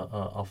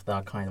of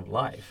that kind of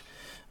life.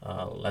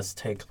 Let's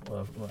take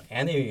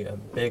any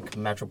big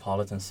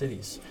metropolitan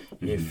cities.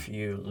 If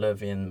you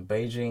live in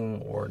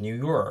Beijing or New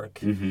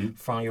York,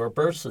 from your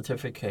birth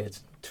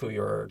certificate to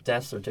your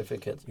death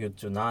certificate, you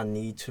do not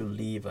need to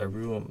leave a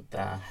room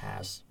that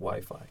has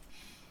Wi-Fi.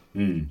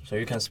 So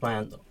you can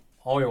spend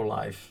all your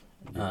life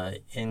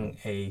in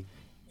a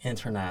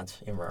internet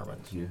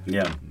environment.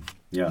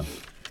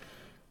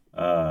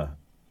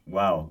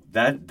 Wow,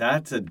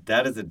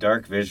 that is a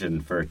dark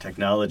vision for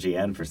technology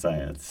and for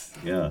science.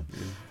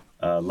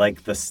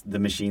 Like the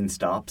Machine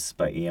Stops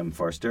by E.M.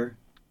 Forster.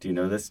 Do you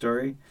know this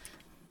story?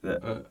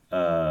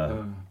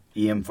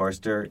 E.M.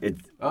 Forster.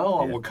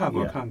我看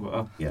过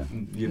啊。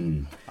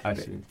I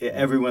see.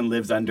 Everyone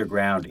lives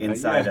underground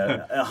inside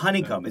a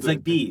honeycomb. It's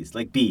like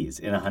bees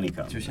in a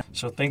honeycomb.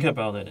 So think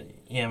about it.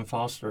 E.M.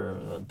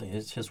 Forster,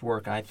 his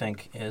work, I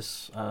think,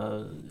 is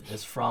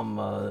from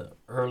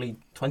early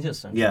 20th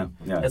century.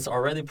 Yeah. It's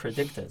already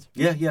predicted.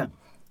 Yeah.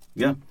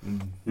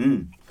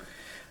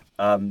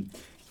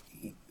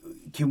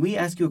 Can we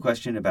ask you a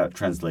question about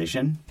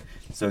translation?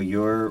 So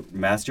your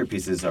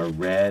masterpieces are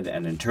read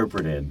and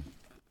interpreted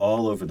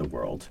all over the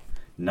world.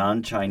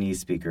 Non-Chinese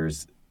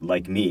speakers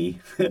like me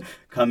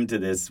come to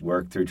this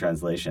work through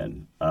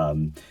translation.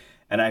 And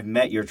I've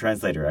met your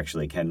translator,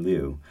 actually, Ken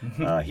Liu,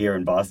 here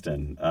in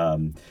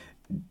Boston.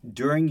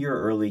 During your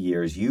early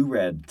years, you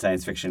read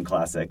science fiction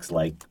classics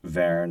like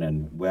Verne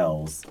and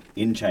Wells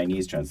in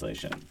Chinese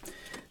translation.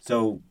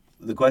 So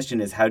the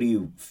question is, how do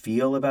you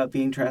feel about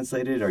being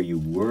translated? Are you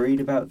worried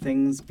about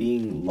things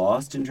being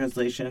lost in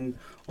translation?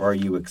 Or are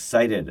you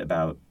excited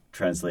about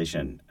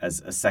translation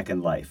as a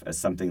second life, as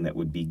something that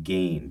would be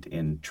gained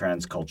in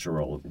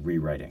transcultural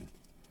rewriting?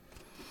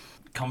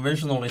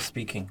 Conventionally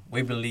speaking,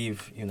 we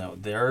believe,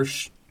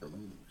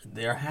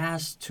 there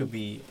has to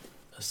be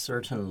a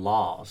certain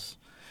laws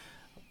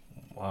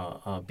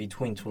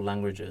between two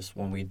languages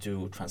when we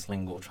do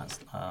translingual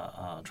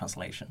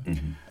translation.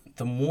 Mm-hmm.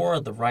 The more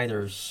the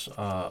writers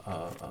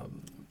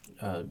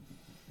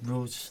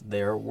root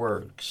their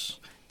works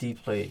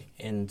deeply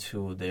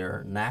into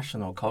their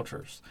national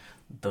cultures,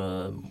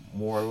 the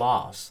more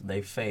loss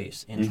they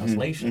face in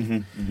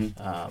translation.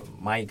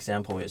 My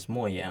example is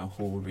Mo Yan,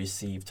 who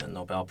received a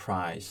Nobel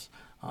Prize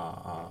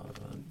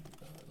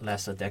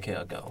less a decade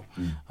ago.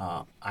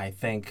 I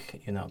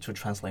think to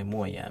translate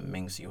Mo Yan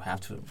means you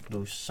have to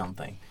lose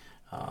something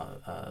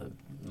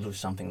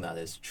that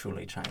is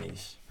truly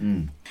Chinese.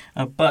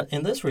 But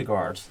in this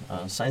regard,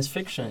 science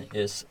fiction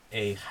is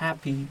a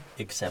happy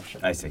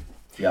exception. I see.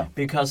 Yeah.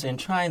 Because in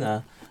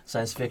China,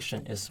 science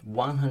fiction is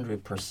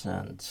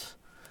 100%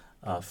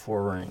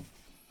 foreign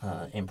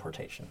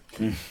importation.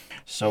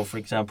 So, for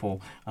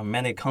example,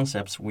 many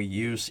concepts we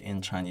use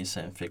in Chinese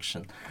science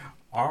fiction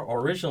are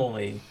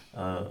originally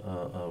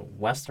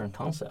Western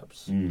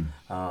concepts,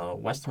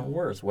 Western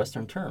words,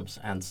 Western terms,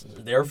 and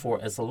therefore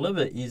it's a little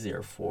bit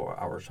easier for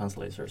our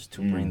translators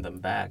to bring them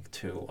back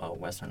to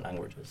Western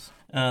languages.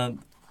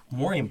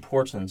 More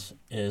important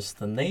is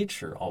the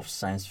nature of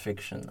science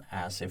fiction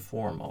as a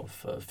form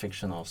of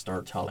fictional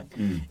storytelling.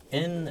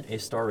 In a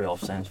story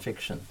of science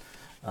fiction,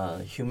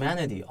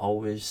 humanity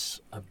always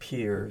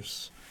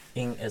appears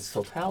in its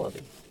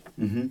totality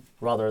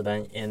rather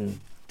than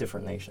in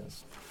different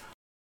nations.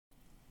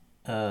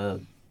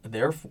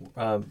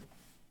 Therefore,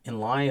 in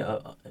line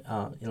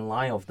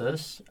of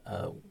this,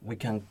 we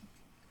can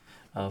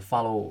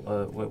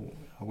follow.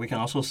 We can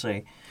also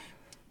say,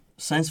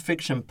 science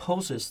fiction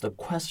poses the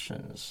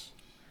questions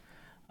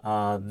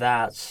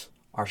that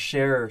are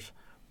shared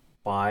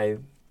by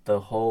the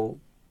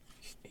whole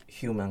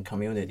human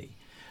community.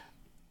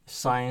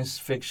 Science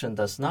fiction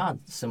does not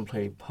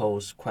simply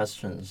pose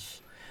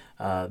questions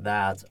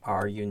that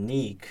are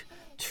unique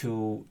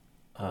to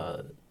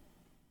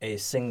a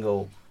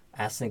single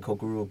ethnic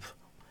group,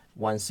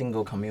 one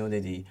single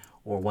community,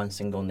 or one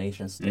single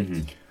nation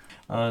state.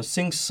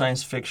 Since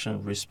science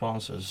fiction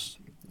responds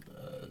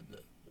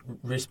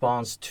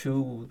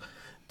to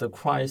the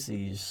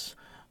crises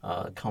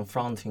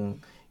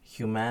confronting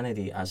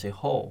humanity as a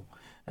whole,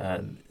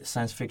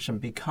 science fiction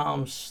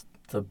becomes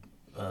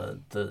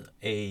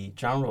a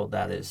genre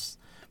that is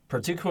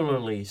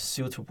particularly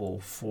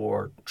suitable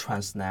for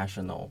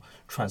transnational,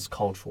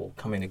 transcultural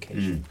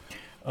communication.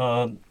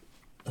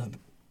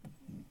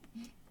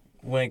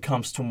 When it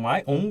comes to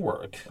my own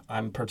work,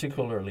 I'm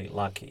particularly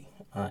lucky,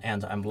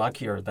 and I'm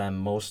luckier than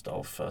most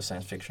of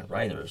science fiction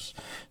writers.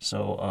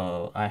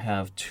 So I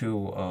have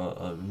two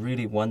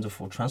really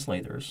wonderful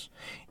translators,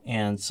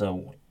 and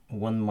so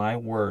when my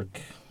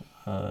work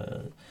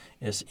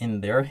is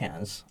in their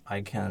hands,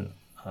 I can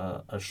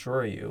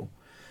assure you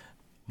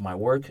my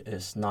work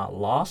is not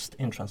lost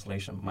in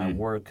translation. My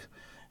work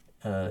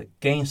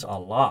gains a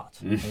lot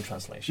in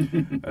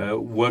translation.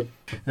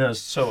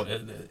 So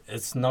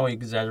it's no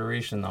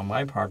exaggeration on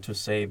my part to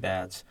say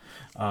that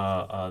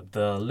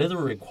the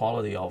literary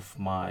quality of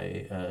my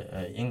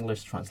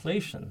English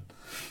translation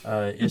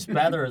is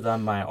better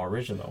than my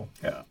original.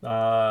 Yeah.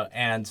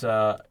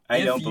 I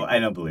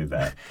don't believe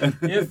that.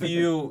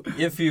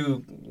 if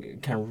you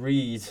can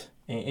read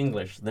in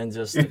English, then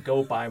just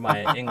go by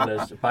my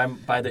English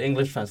by the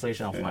English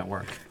translation of my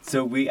work.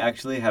 So we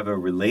actually have a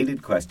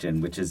related question,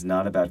 which is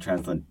not about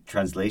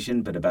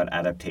translation, but about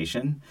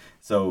adaptation.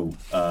 So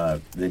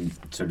the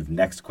sort of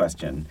next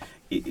question,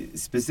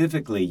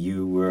 specifically,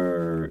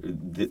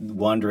 the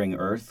Wandering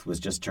Earth was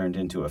just turned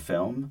into a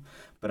film,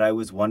 but I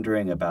was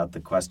wondering about the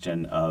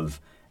question of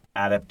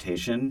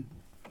adaptation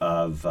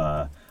of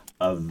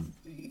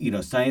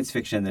science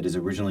fiction that is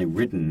originally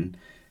written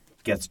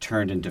gets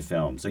turned into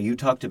film. So you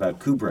talked about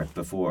Kubrick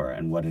before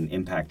and what an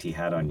impact he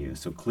had on you.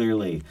 So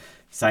clearly,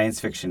 science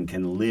fiction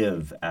can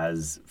live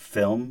as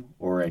film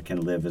or it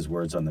can live as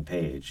words on the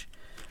page.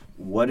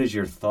 What is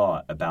your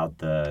thought about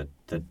that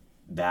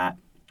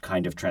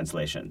kind of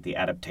translation, the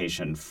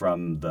adaptation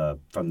from the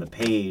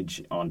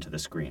page onto the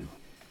screen?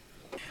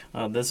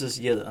 This is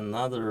yet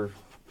another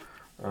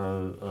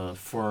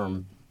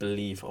firm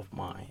belief of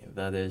mine.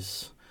 That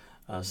is,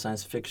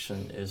 science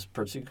fiction is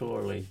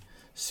particularly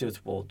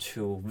suitable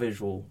to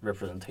visual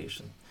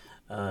representation.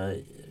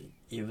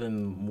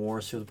 even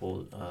more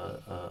suitable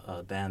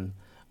than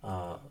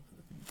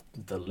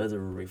the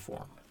literary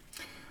form.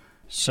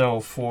 So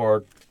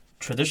for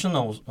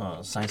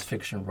traditional science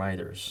fiction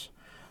writers,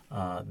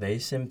 they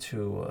seem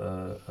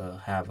to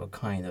have a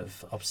kind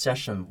of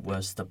obsession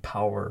with the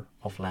power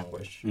of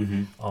language,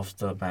 of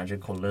the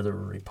magical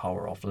literary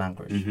power of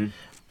language.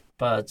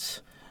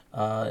 But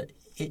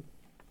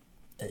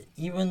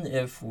even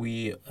if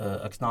we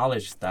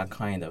acknowledge that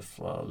kind of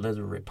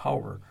literary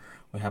power,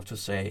 we have to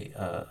say,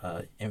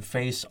 in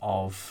face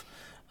of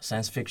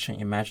science fiction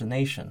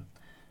imagination,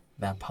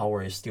 that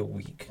power is still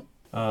weak.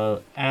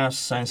 As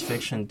science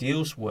fiction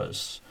deals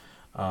with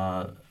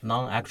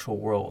non-actual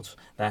worlds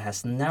that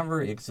has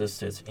never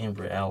existed in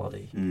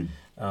reality,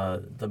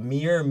 the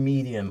mere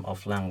medium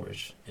of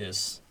language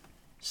is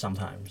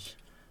sometimes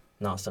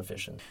not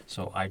sufficient.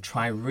 So I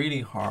try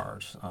really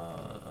hard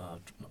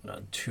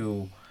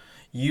to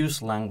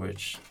use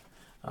language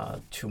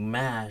to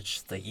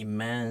match the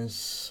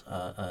immense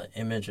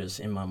images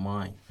in my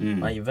mind.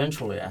 But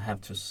eventually I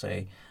have to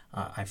say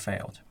I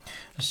failed.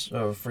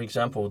 So, for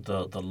example,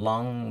 the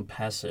long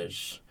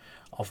passage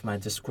of my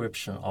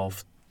description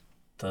of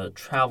the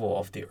travel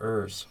of the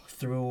Earth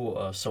through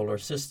a solar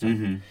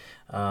system,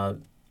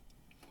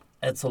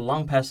 it's a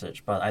long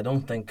passage, but I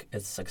don't think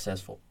it's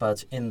successful.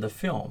 But in the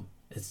film,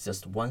 it's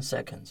just 1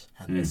 second,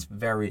 and it's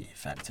very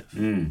effective.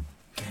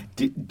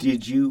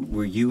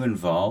 Were you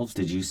involved?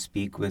 Did you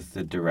speak with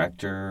the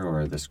director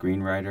or the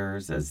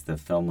screenwriters as the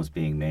film was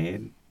being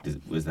made?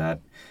 Was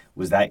that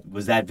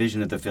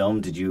vision of the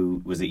film?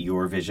 Was it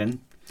your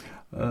vision?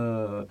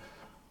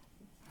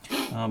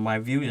 My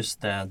view is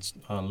that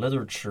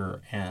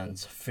literature and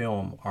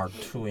film are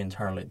two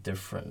entirely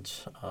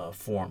different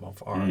form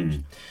of art.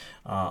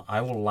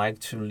 I would like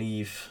to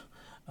leave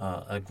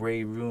a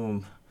great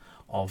room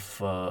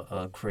of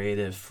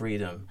creative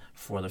freedom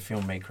for the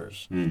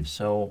filmmakers.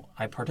 So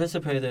I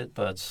participated,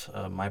 but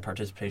my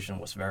participation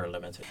was very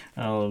limited.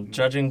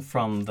 Judging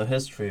from the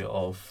history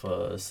of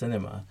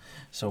cinema,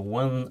 so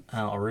when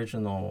an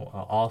original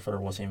author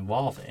was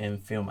involved in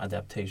film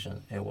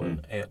adaptation, it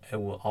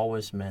will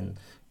always mean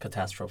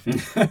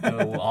catastrophe.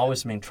 It will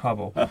always mean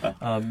trouble,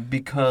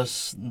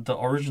 because the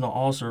original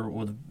author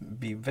would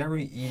be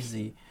very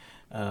easy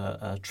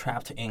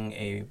trapped in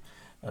a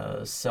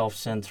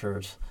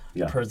self-centered,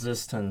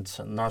 persistent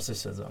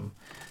narcissism,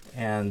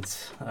 and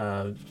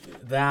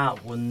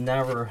that would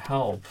never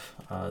help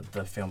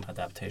the film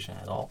adaptation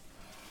at all.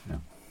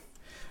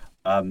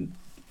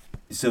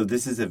 So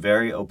this is a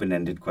very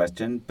open-ended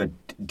question, but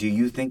do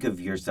you think of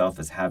yourself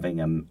as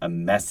having a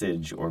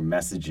message or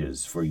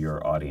messages for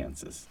your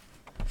audiences?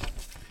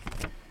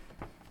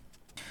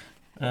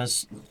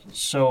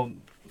 So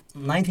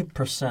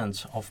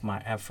 90% of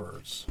my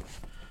efforts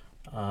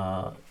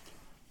are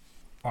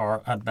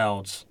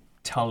about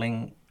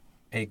telling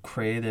a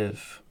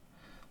creative,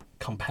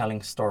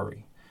 compelling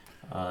story.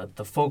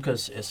 The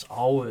focus is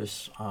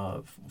always,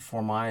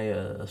 for my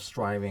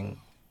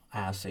striving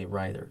as a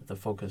writer, the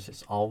focus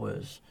is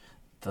always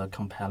the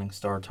compelling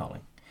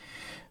storytelling.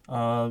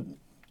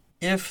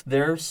 If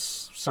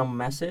there's some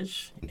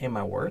message in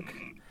my work,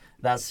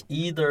 that's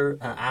either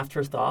an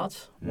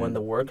afterthought when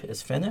the work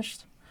is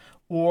finished,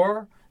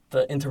 or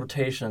the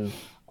interpretation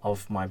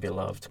of my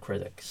beloved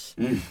critics.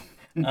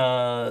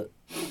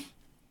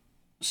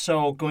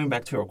 So going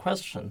back to your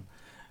question,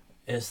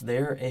 is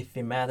there a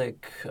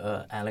thematic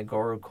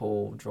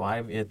allegorical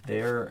drive? Is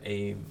there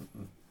a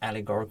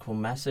allegorical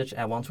message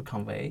I want to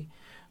convey?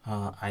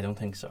 I don't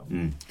think so.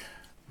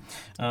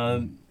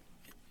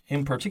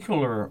 In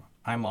particular,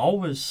 I'm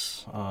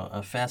always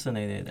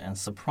fascinated and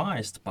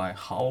surprised by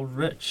how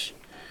rich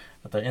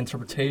the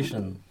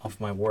interpretation of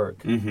my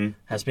work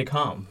has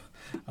become.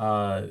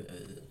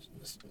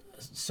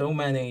 So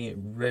many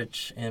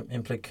rich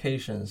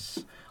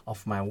implications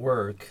of my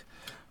work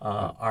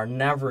are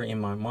never in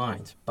my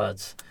mind,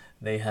 but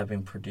they have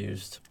been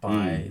produced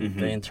by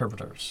the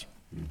interpreters.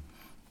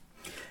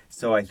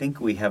 So I think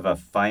we have a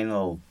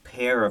final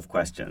pair of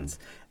questions,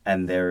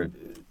 and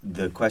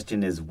the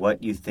question is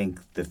what you think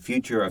the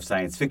future of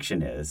science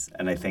fiction is.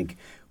 And I think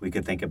we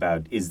could think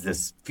about, is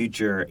this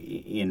future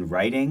in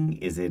writing?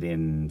 Is it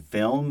in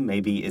film?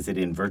 Maybe is it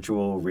in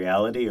virtual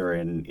reality or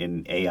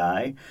in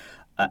AI?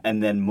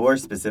 And then more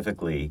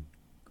specifically,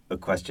 a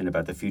question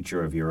about the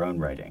future of your own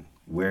writing.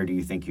 Where do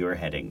you think you're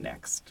heading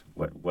next?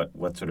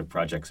 What sort of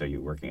projects are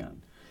you working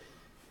on?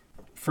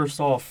 First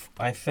off,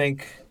 I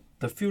think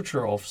the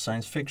future of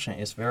science fiction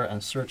is very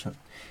uncertain.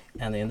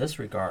 And in this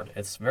regard,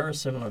 it's very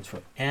similar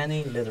to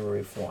any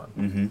literary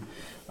form.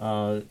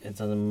 It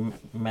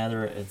doesn't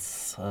matter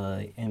it's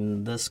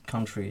in this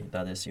country,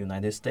 that is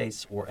United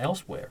States, or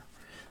elsewhere.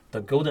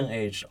 The golden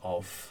age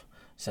of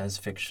science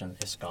fiction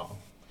is gone.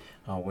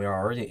 We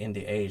are already in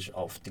the age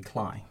of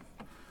decline.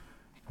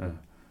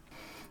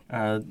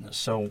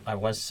 So I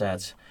once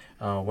said,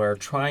 we're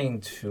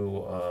trying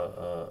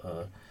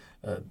to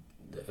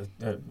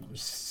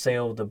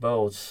sail the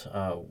boat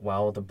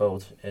while the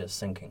boat is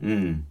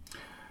sinking.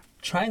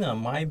 China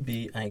might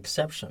be an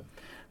exception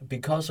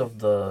because of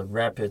the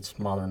rapid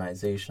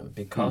modernization,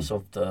 because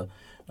of the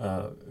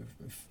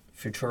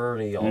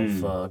futurity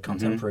of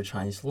contemporary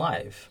Chinese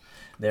life,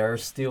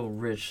 there's still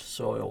rich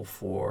soil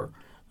for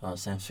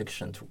science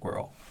fiction to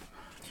grow.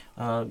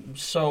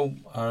 So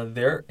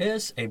there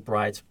is a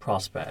bright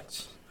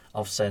prospect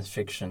of science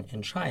fiction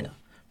in China,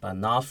 but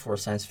not for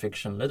science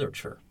fiction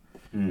literature.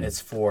 It's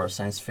for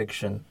science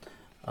fiction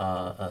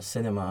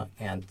cinema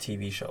and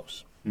TV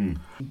shows.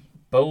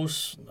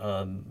 Both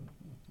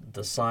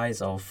the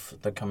size of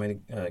the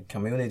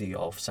community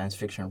of science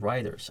fiction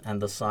writers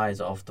and the size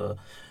of the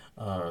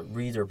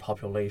reader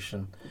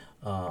population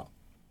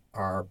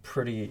are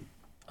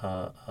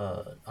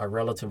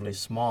relatively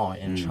small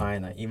in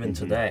China even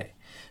today.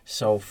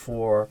 So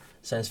for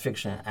science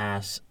fiction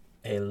as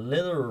a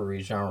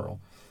literary genre,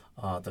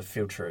 the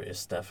future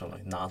is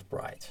definitely not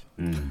bright.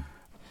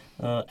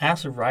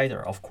 As a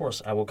writer, of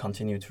course, I will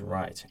continue to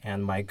write,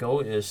 and my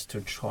goal is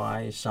to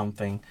try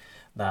something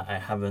that I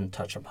haven't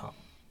touched upon.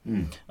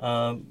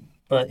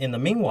 But in the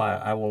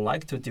meanwhile, I would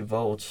like to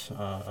devote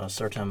a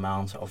certain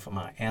amount of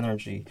my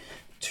energy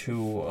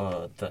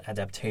to the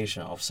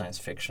adaptation of science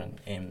fiction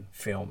in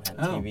film and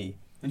TV.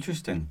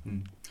 Interesting.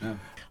 Yeah.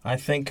 I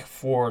think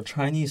for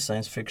Chinese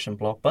science fiction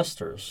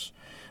blockbusters,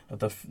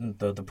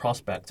 the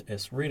prospect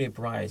is really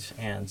bright,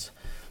 and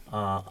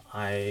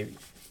I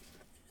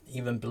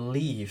even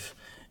believe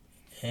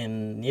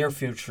in near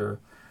future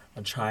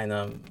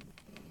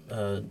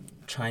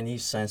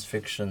Chinese science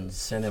fiction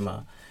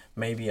cinema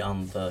may be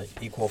on the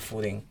equal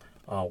footing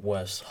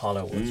with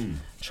Hollywood.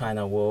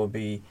 China will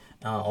be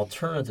an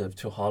alternative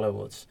to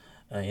Hollywood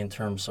in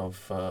terms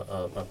of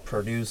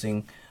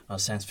producing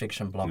science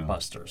fiction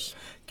blockbusters.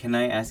 Can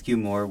I ask you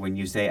more, when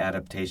you say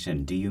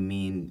adaptation, do you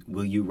mean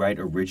will you write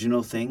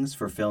original things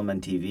for film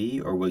and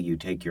TV, or will you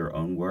take your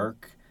own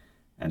work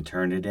and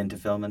turn it into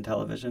film and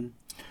television?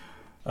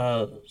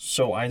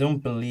 So I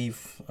don't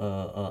believe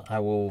I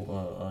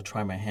will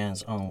try my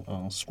hands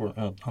on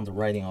the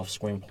writing of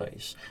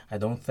screenplays. I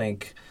don't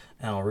think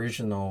an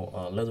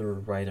original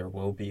literary writer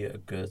will be a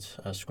good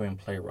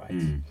screenplay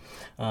writer.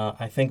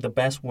 I think the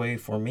best way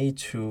for me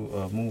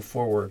to move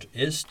forward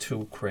is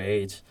to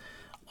create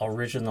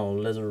original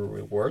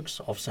literary works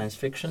of science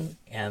fiction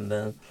and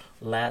then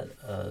let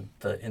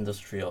the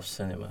industry of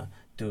cinema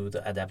do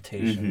the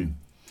adaptation.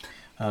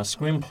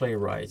 Screenplay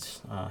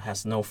writer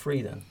has no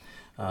freedom.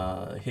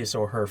 His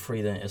or her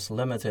freedom is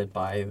limited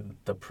by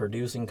the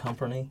producing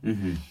company,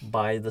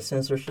 by the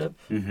censorship,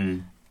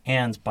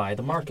 and by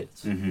the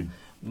market.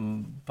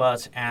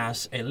 But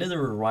as a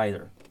literary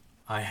writer,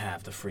 I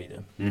have the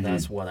freedom.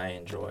 That's what I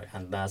enjoy,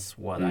 and that's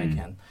what I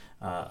can.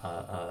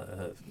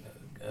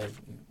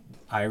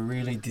 I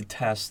really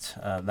detest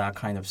that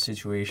kind of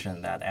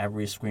situation that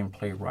every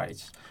screenplay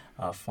writes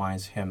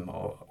finds him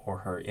or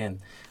her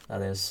in.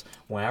 That is,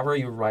 whenever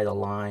you write a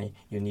line,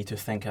 you need to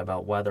think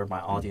about whether my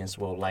audience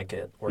will like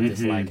it or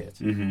dislike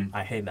it.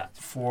 I hate that.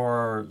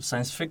 For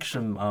science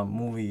fiction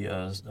movie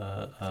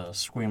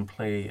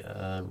screenplay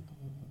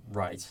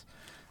rights,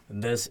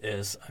 this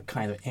is a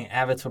kind of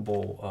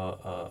inevitable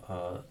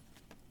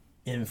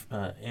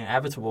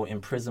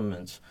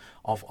imprisonment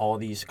of all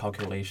these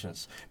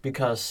calculations,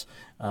 because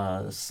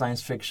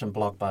science fiction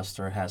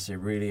blockbuster has a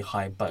really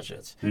high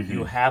budget.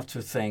 You have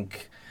to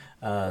take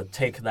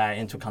that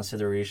into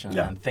consideration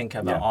and think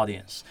about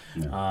audience.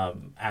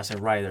 As a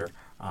writer,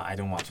 I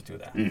don't want to do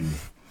that.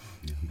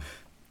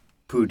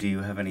 Pooh, do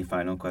you have any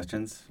final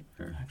questions?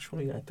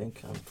 Actually, I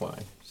think I'm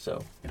fine.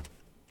 So.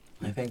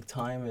 I think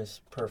time is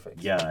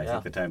perfect. Yeah, I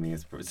think the timing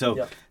is perfect.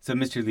 So,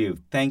 Mr. Liu,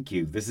 thank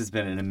you. This has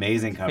been an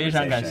amazing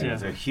conversation.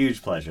 It's a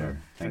huge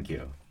pleasure. Thank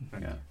you.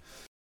 Yeah.